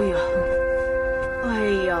好。哎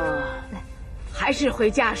呦，还是回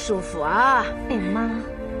家舒服啊！哎呀妈，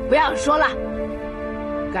不要说了，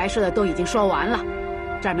该说的都已经说完了，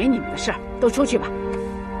这儿没你们的事儿，都出去吧。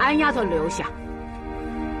安丫头留下。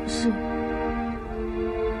是。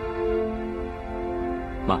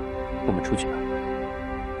妈，我们出去吧。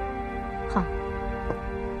好。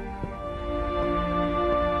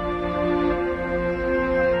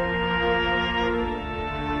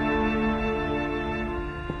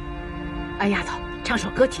安丫头，唱首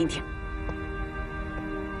歌听听。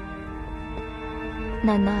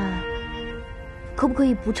奶奶，可不可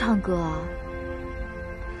以不唱歌啊？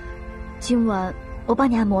今晚我帮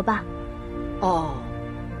你按摩吧。哦，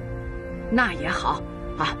那也好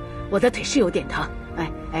啊，我的腿是有点疼，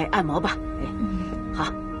按摩吧，好。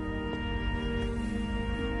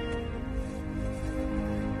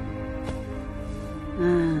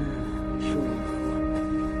舒服。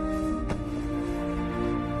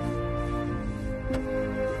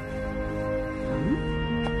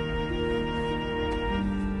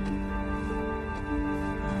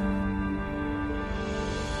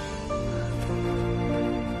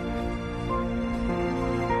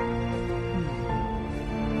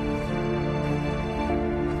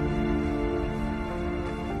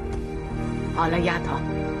好了，丫头。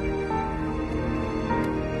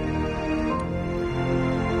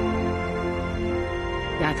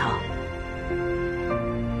丫头，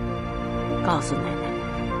告诉奶奶，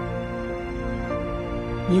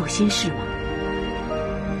你有心事吗？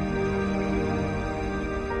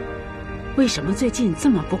为什么最近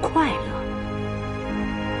这么不快乐？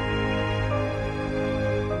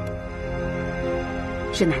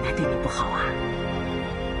是奶奶对你不好啊？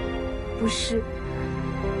不是。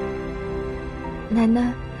奶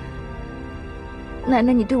奶，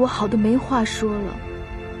你对我好的没话说了。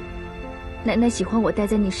奶奶喜欢我待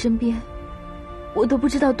在你身边，我都不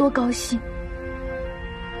知道多高兴。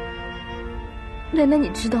奶奶，你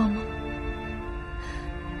知道吗？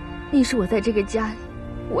你是我在这个家里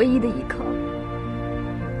唯一的依靠。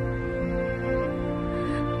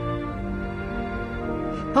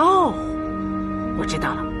哦，我知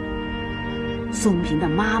道了，松平的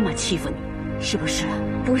妈妈欺负你，是不是？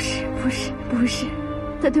不是，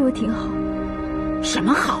他对我挺好。什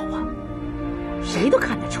么好啊？谁都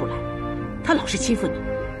看得出来，他老是欺负你。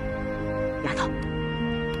丫头，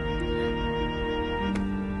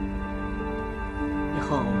以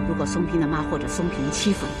后如果松平的妈或者松平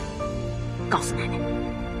欺负你，告诉奶奶，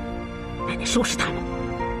奶奶收拾他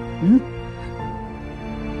们。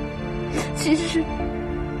其实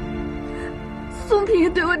松平也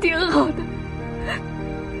对我挺好的，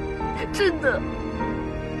真的。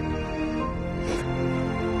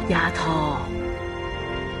丫头，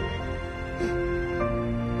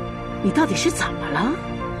你到底是怎么了？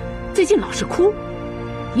最近老是哭，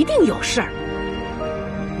一定有事儿。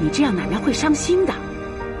你这样奶奶会伤心的。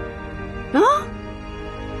啊？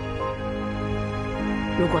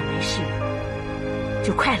如果没事，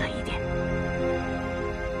就快乐一点。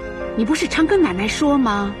你不是常跟奶奶说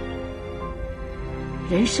吗？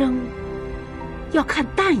人生要看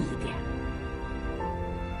淡一点，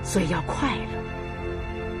所以要快乐。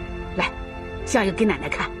来，笑一个给奶奶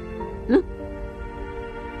看。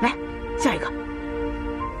来，笑一个。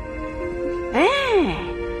哎，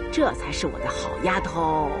这才是我的好丫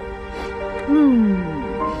头。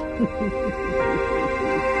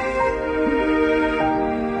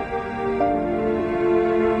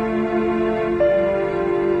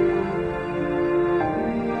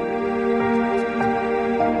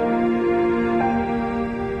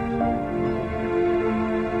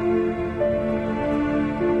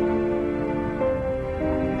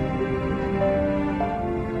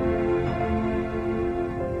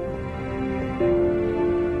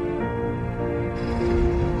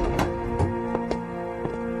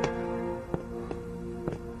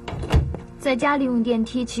在家里用电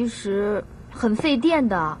梯其实很费电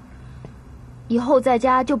的，以后在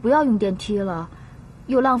家就不要用电梯了，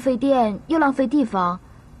又浪费电又浪费地方，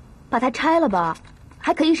把它拆了吧，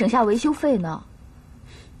还可以省下维修费呢。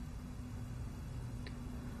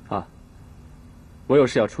啊，我有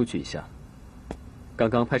事要出去一下。刚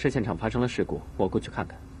刚拍摄现场发生了事故，我过去看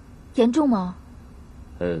看。严重吗？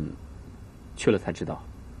去了才知道。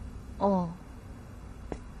哦。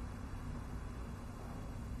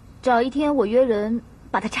找一天我约人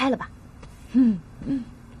把它拆了吧。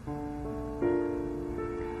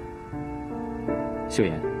秀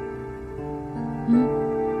妍。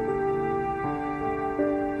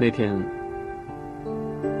那天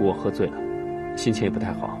我喝醉了，心情也不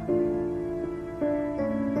太好。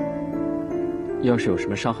要是有什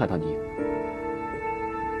么伤害到你，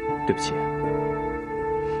对不起。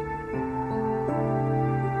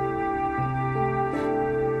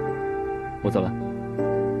我走了。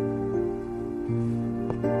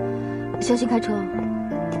小心开车。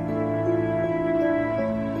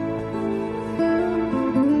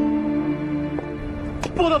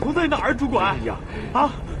包大同在哪儿？主管。哎呀，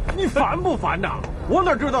你烦不烦呐？我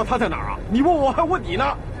哪知道他在哪儿啊？你问我还问你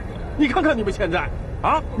呢？你看看你们现在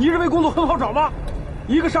你认为工作很好找吗？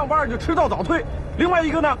一个上班就迟到早退，另外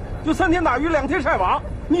一个呢就3天打鱼2天晒网。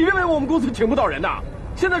你认为我们公司请不到人呐？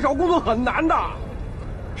现在找工作很难的。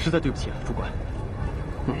实在对不起啊，主管。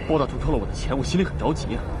包大同偷了我的钱，我心里很着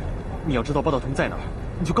急啊。你要知道包大同在哪儿，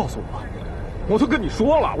你就告诉我。我都跟你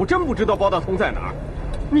说了，我真不知道包大同在哪儿。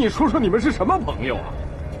你说说你们是什么朋友啊？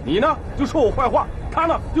你呢就说我坏话，他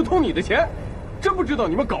呢就偷你的钱，真不知道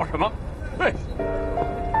你们搞什么。嘿。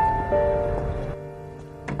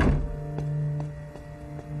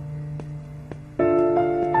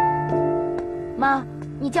妈，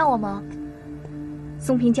你叫我吗？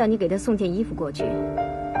松平叫你给他送件衣服过去，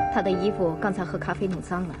他的衣服刚才喝咖啡弄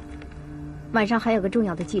脏了，晚上还有个重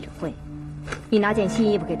要的记者会，你拿件新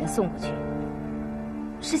衣服给他送过去。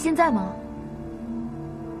是现在吗？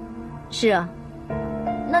是啊。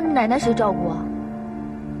那奶奶谁照顾啊？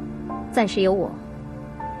暂时有我，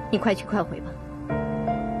你快去快回吧。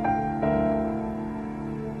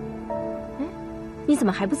哎，你怎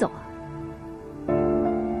么还不走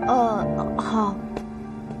啊？好。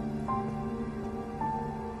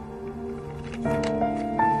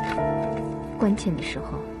关键的时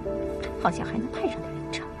候，好像还能派上点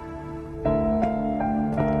用场。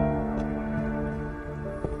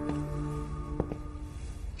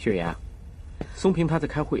雪妍，松平他在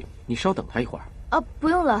开会，你稍等他一会儿。不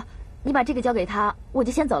用了，你把这个交给他，我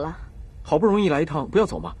就先走了。好不容易来一趟，不要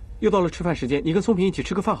走嘛。又到了吃饭时间，你跟松平一起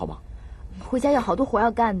吃个饭好吗？回家有好多活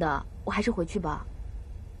要干的，我还是回去吧。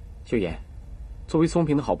秀妍，作为松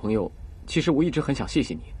平的好朋友，其实我一直很想谢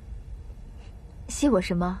谢你。谢我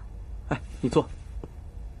什么？哎，你坐。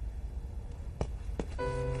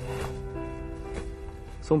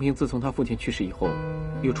松平自从他父亲去世以后，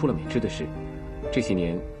又出了美芝的事，这些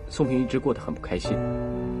年松平一直过得很不开心。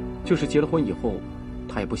就是结了婚以后，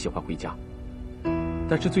他也不喜欢回家。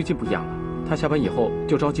但是最近不一样了，他下班以后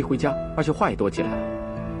就着急回家，而且话也多起来了。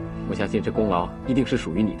我相信这功劳一定是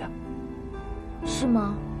属于你的。是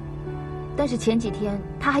吗？但是前几天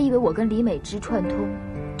他还以为我跟李美芝串通，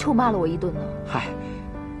臭骂了我一顿呢。嗨，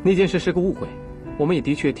那件事是个误会，我们也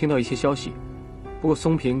的确听到一些消息。不过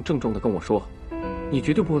松平郑重地跟我说，你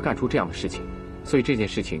绝对不会干出这样的事情，所以这件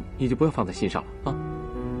事情你就不要放在心上了啊。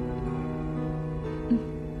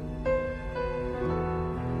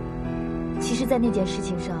其实，在那件事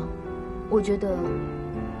情上，我觉得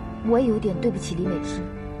我也有点对不起李美芝。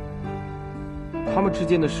他们之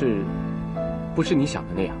间的事，不是你想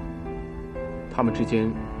的那样。他们之间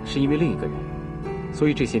是因为另一个人，所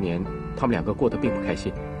以这些年他们两个过得并不开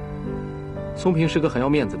心。松平是个很要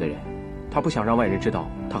面子的人，他不想让外人知道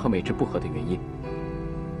他和美芝不和的原因。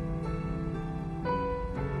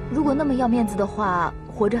如果那么要面子的话，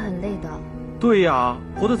活着很累的。对呀，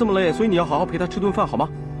活得这么累，所以你要好好陪他吃顿饭，好吗？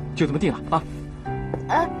就这么定了啊。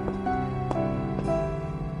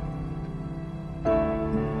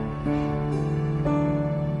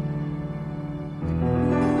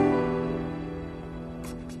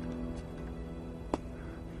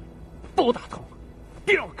包大同，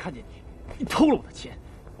别让我看见你！你偷了我的钱，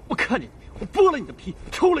我看见你，我剥了你的皮，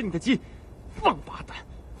抽了你的筋，王八蛋！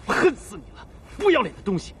我恨死你了！不要脸的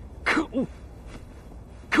东西，可恶！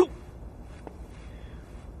可恶！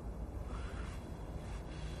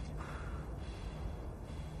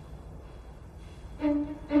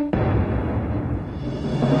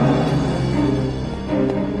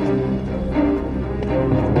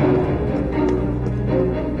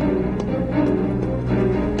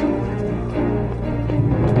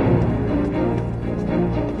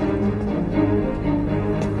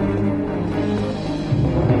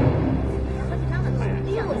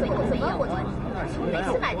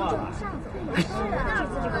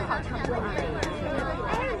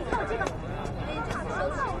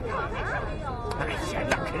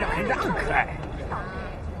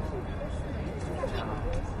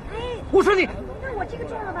我说你，那我这个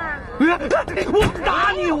中了吧？我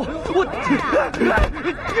打你！兄弟，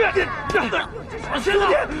给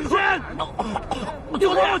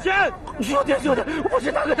我钱！兄弟，不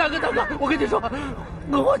是大哥，我跟你说，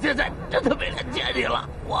我现在真的没人见你了。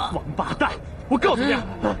王八蛋！我告诉你，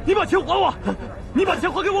你把钱还我，你把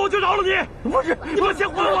钱还给我，我就饶了你。不是，你把钱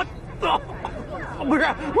还我。不是，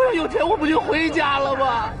我要有钱，我不就回家了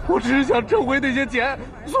吗？我只是想挣回那些钱，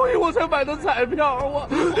所以我才买的彩票。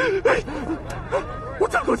我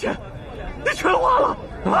这么多钱，你全花了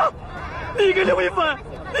啊！你应该留一份，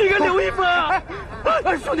你应该留一份啊！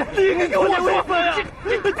兄弟，你应该给我留一份啊！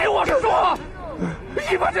你听我说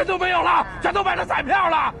，1分钱都没有了，全都买了彩票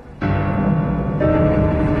了。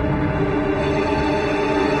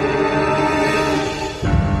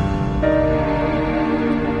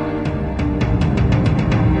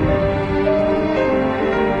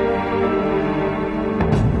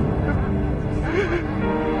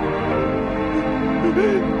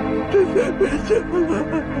没钱了，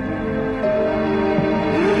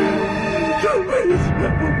真没钱了！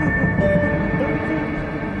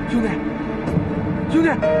兄弟，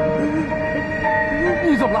你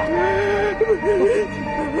怎么了？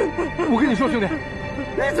我跟你说，兄弟，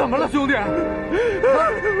你怎么了，兄弟？我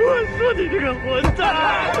说你这个混蛋！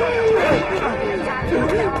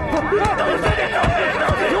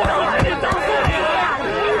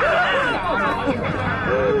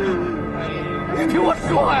你听我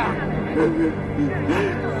说呀！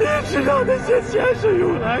你知道那些钱是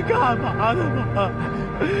用来干嘛的吗？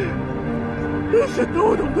那是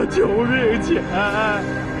豆豆的救命钱，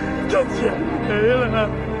这钱没了，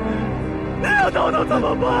你让豆豆怎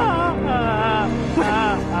么办？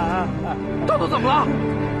豆豆怎么了？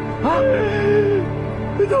啊？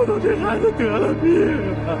豆豆这孩子得了病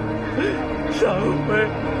了。上回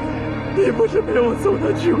你不是陪我送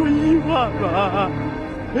他去过医院吗？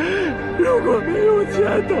如果没有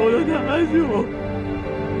钱，豆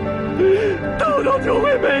豆就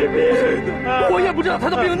会没命的。我也不知道他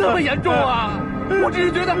的病那么严重啊，我只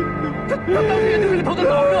是觉得他当时也就是个头疼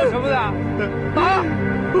脑热什么的。啊！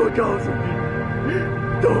我告诉你，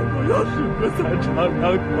豆豆要是不再尝2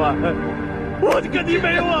团，我就跟你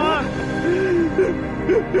没完。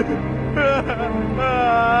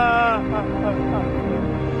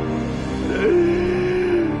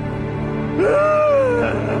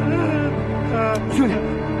兄弟，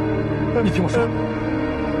你听我说，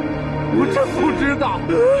我真不知道，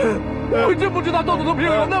我真不知道豆豆的病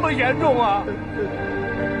有那么严重啊！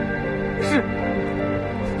是，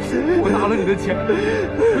我拿了你的钱，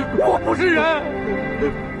我不是人，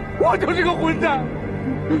我就是个混蛋。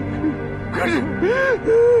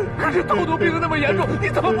可是豆豆病得那么严重，你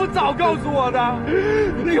怎么不早告诉我呢？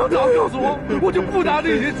你要早告诉我，我就不拿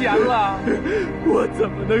那些钱了。我怎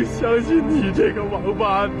么能相信你这个王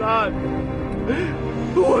八蛋呢？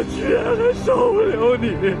我居然还收留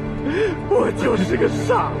你，我就是个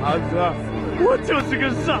傻子，我就是个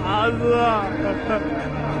傻子。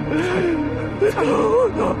豆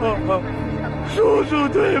豆，叔叔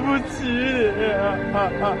对不起你。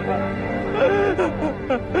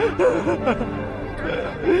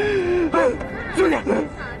兄弟，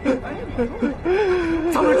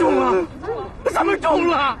咱们中了，咱们中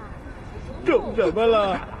了，中什么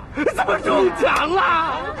了？咱们中奖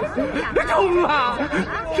了，中了，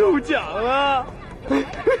中奖了！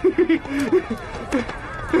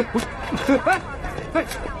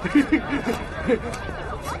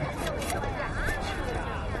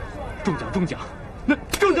中奖，那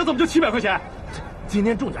中奖怎么就700块钱？今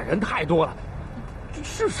天中奖人太多了，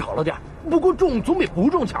是少了点，不过中总比不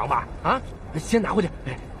中强吧？啊，先拿回去，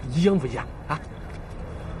应付一下啊！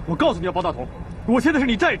我告诉你啊，包大同，我现在是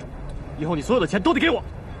你债主，以后你所有的钱都得给我。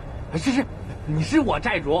是，你是我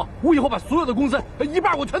债主，我以后把所有的工资1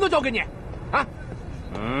半我全都交给你，啊？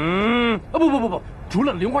不，除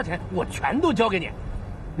了零花钱我全都交给你，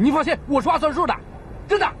你放心，我说话算数的，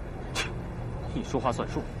真的。你说话算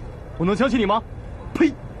数，我能相信你吗？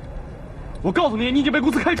呸！我告诉你，你已经被公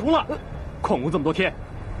司开除了，旷工这么多天，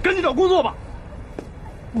赶紧找工作吧。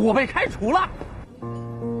我被开除了。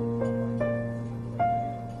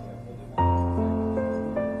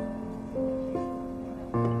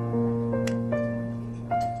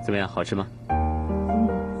怎么样，好吃吗？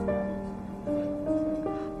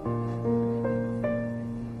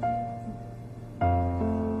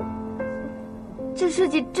这设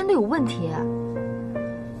计真的有问题，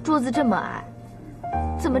桌子这么矮，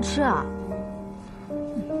怎么吃啊？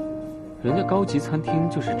人家高级餐厅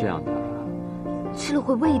就是这样的，吃了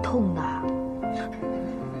会胃痛的。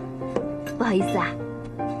不好意思啊。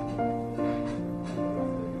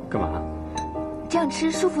干嘛？这样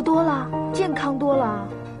吃舒服多了，健康多了。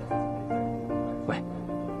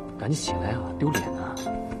赶紧起来啊，丢脸啊！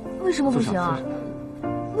为什么不行啊？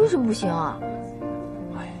为什么不行啊？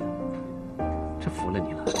哎呀，真服了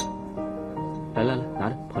你了！来来来，拿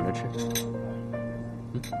着捧着吃。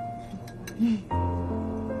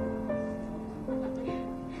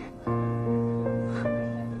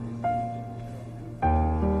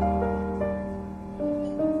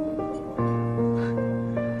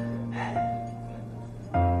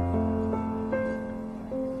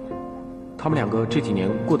他们两个这几年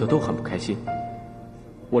过得都很不开心。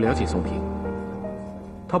我了解松平，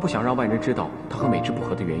他不想让外人知道他和美智不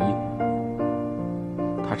和的原因。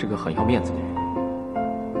他是个很要面子的人。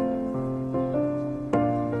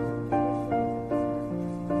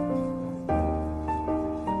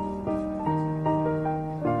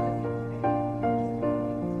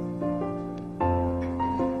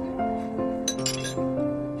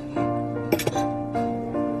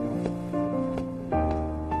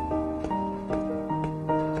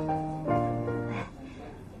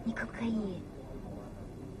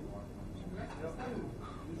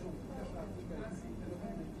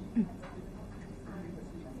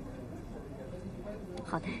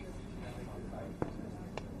好的。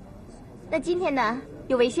那今天呢，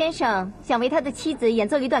有位先生想为他的妻子演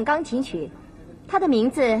奏一段钢琴曲，他的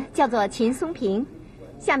名字叫做秦松平。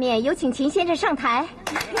下面有请秦先生上台。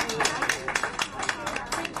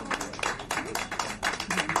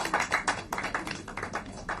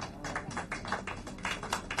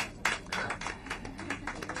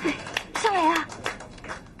上来呀！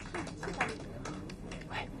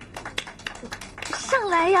上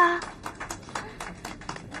来呀！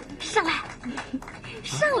上来！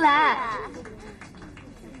上来！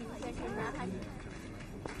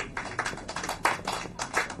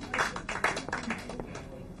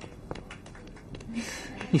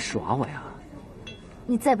你耍我呀？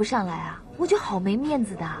你再不上来啊，我就好没面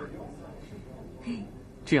子的。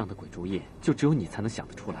这样的鬼主意，就只有你才能想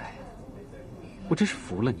得出来。我真是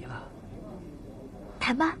服了你了。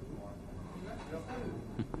谈吧。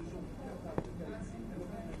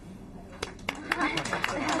欢迎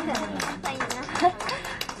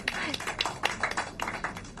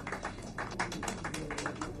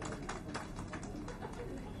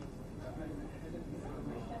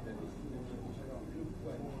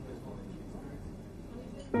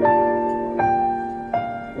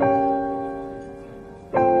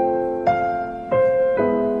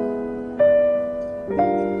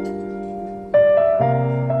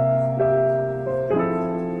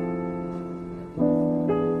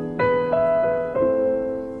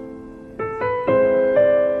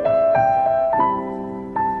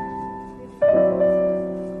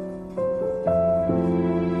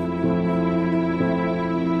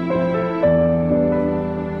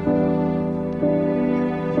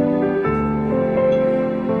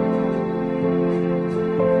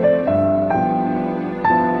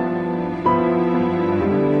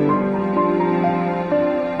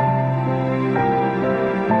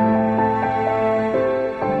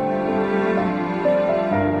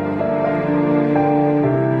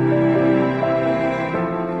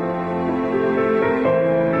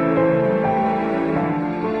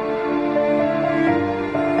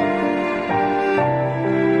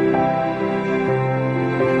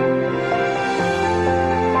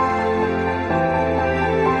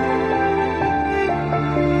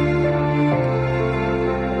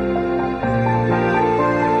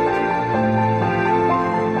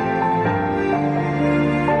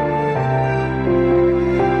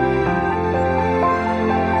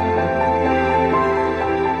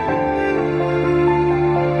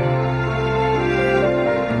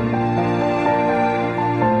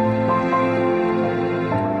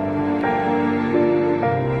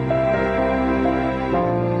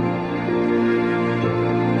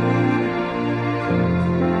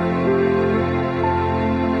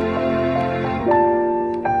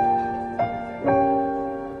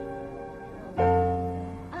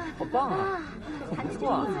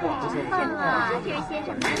啊！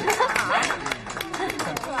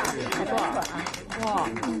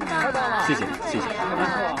谢谢谢谢。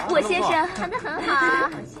我先生弹得很好。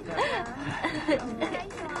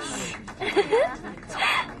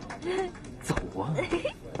走啊！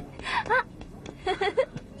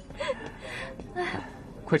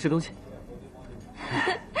快吃东西。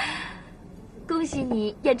恭喜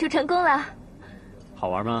你演出成功了。好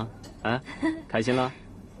玩吗？啊，开心了？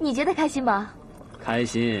你觉得开心吗？开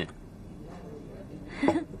心。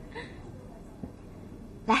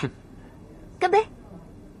来，干杯！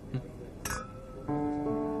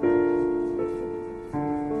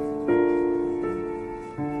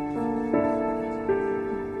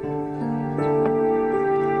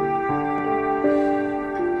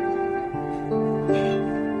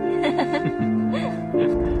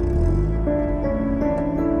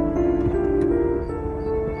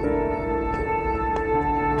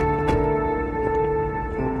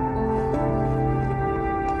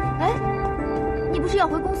要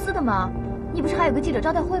回公司的吗？你不是还有个记者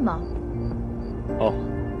招待会吗？哦，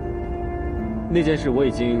那件事我已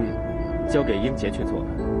经交给英杰去做了。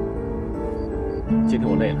今天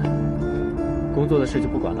我累了，工作的事就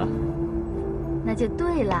不管了。那就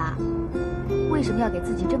对啦。为什么要给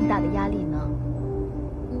自己这么大的压力呢？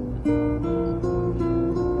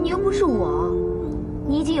你又不是我，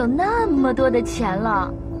你已经有那么多的钱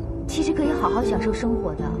了，其实可以好好享受生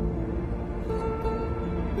活的。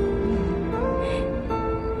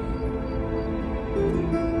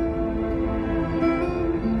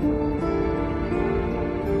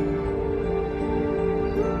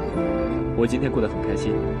我今天过得很开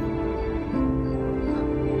心，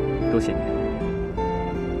多谢你。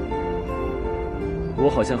我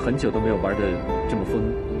好像很久都没有玩得这么疯，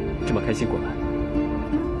这么开心过了。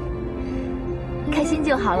开心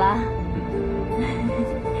就好了。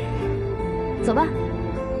走吧。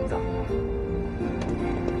走。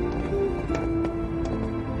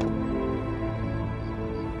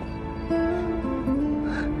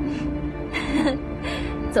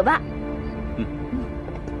走吧。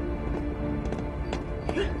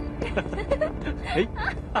哎，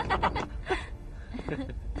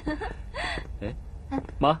哎，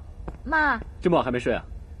妈，这么晚还没睡啊？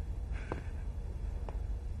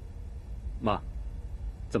妈，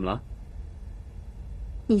怎么了？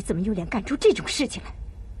你怎么有脸干出这种事情来？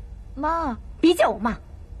妈，别叫我妈。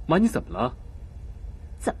妈，你怎么了？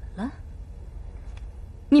怎么了？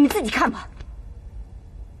你们自己看吧。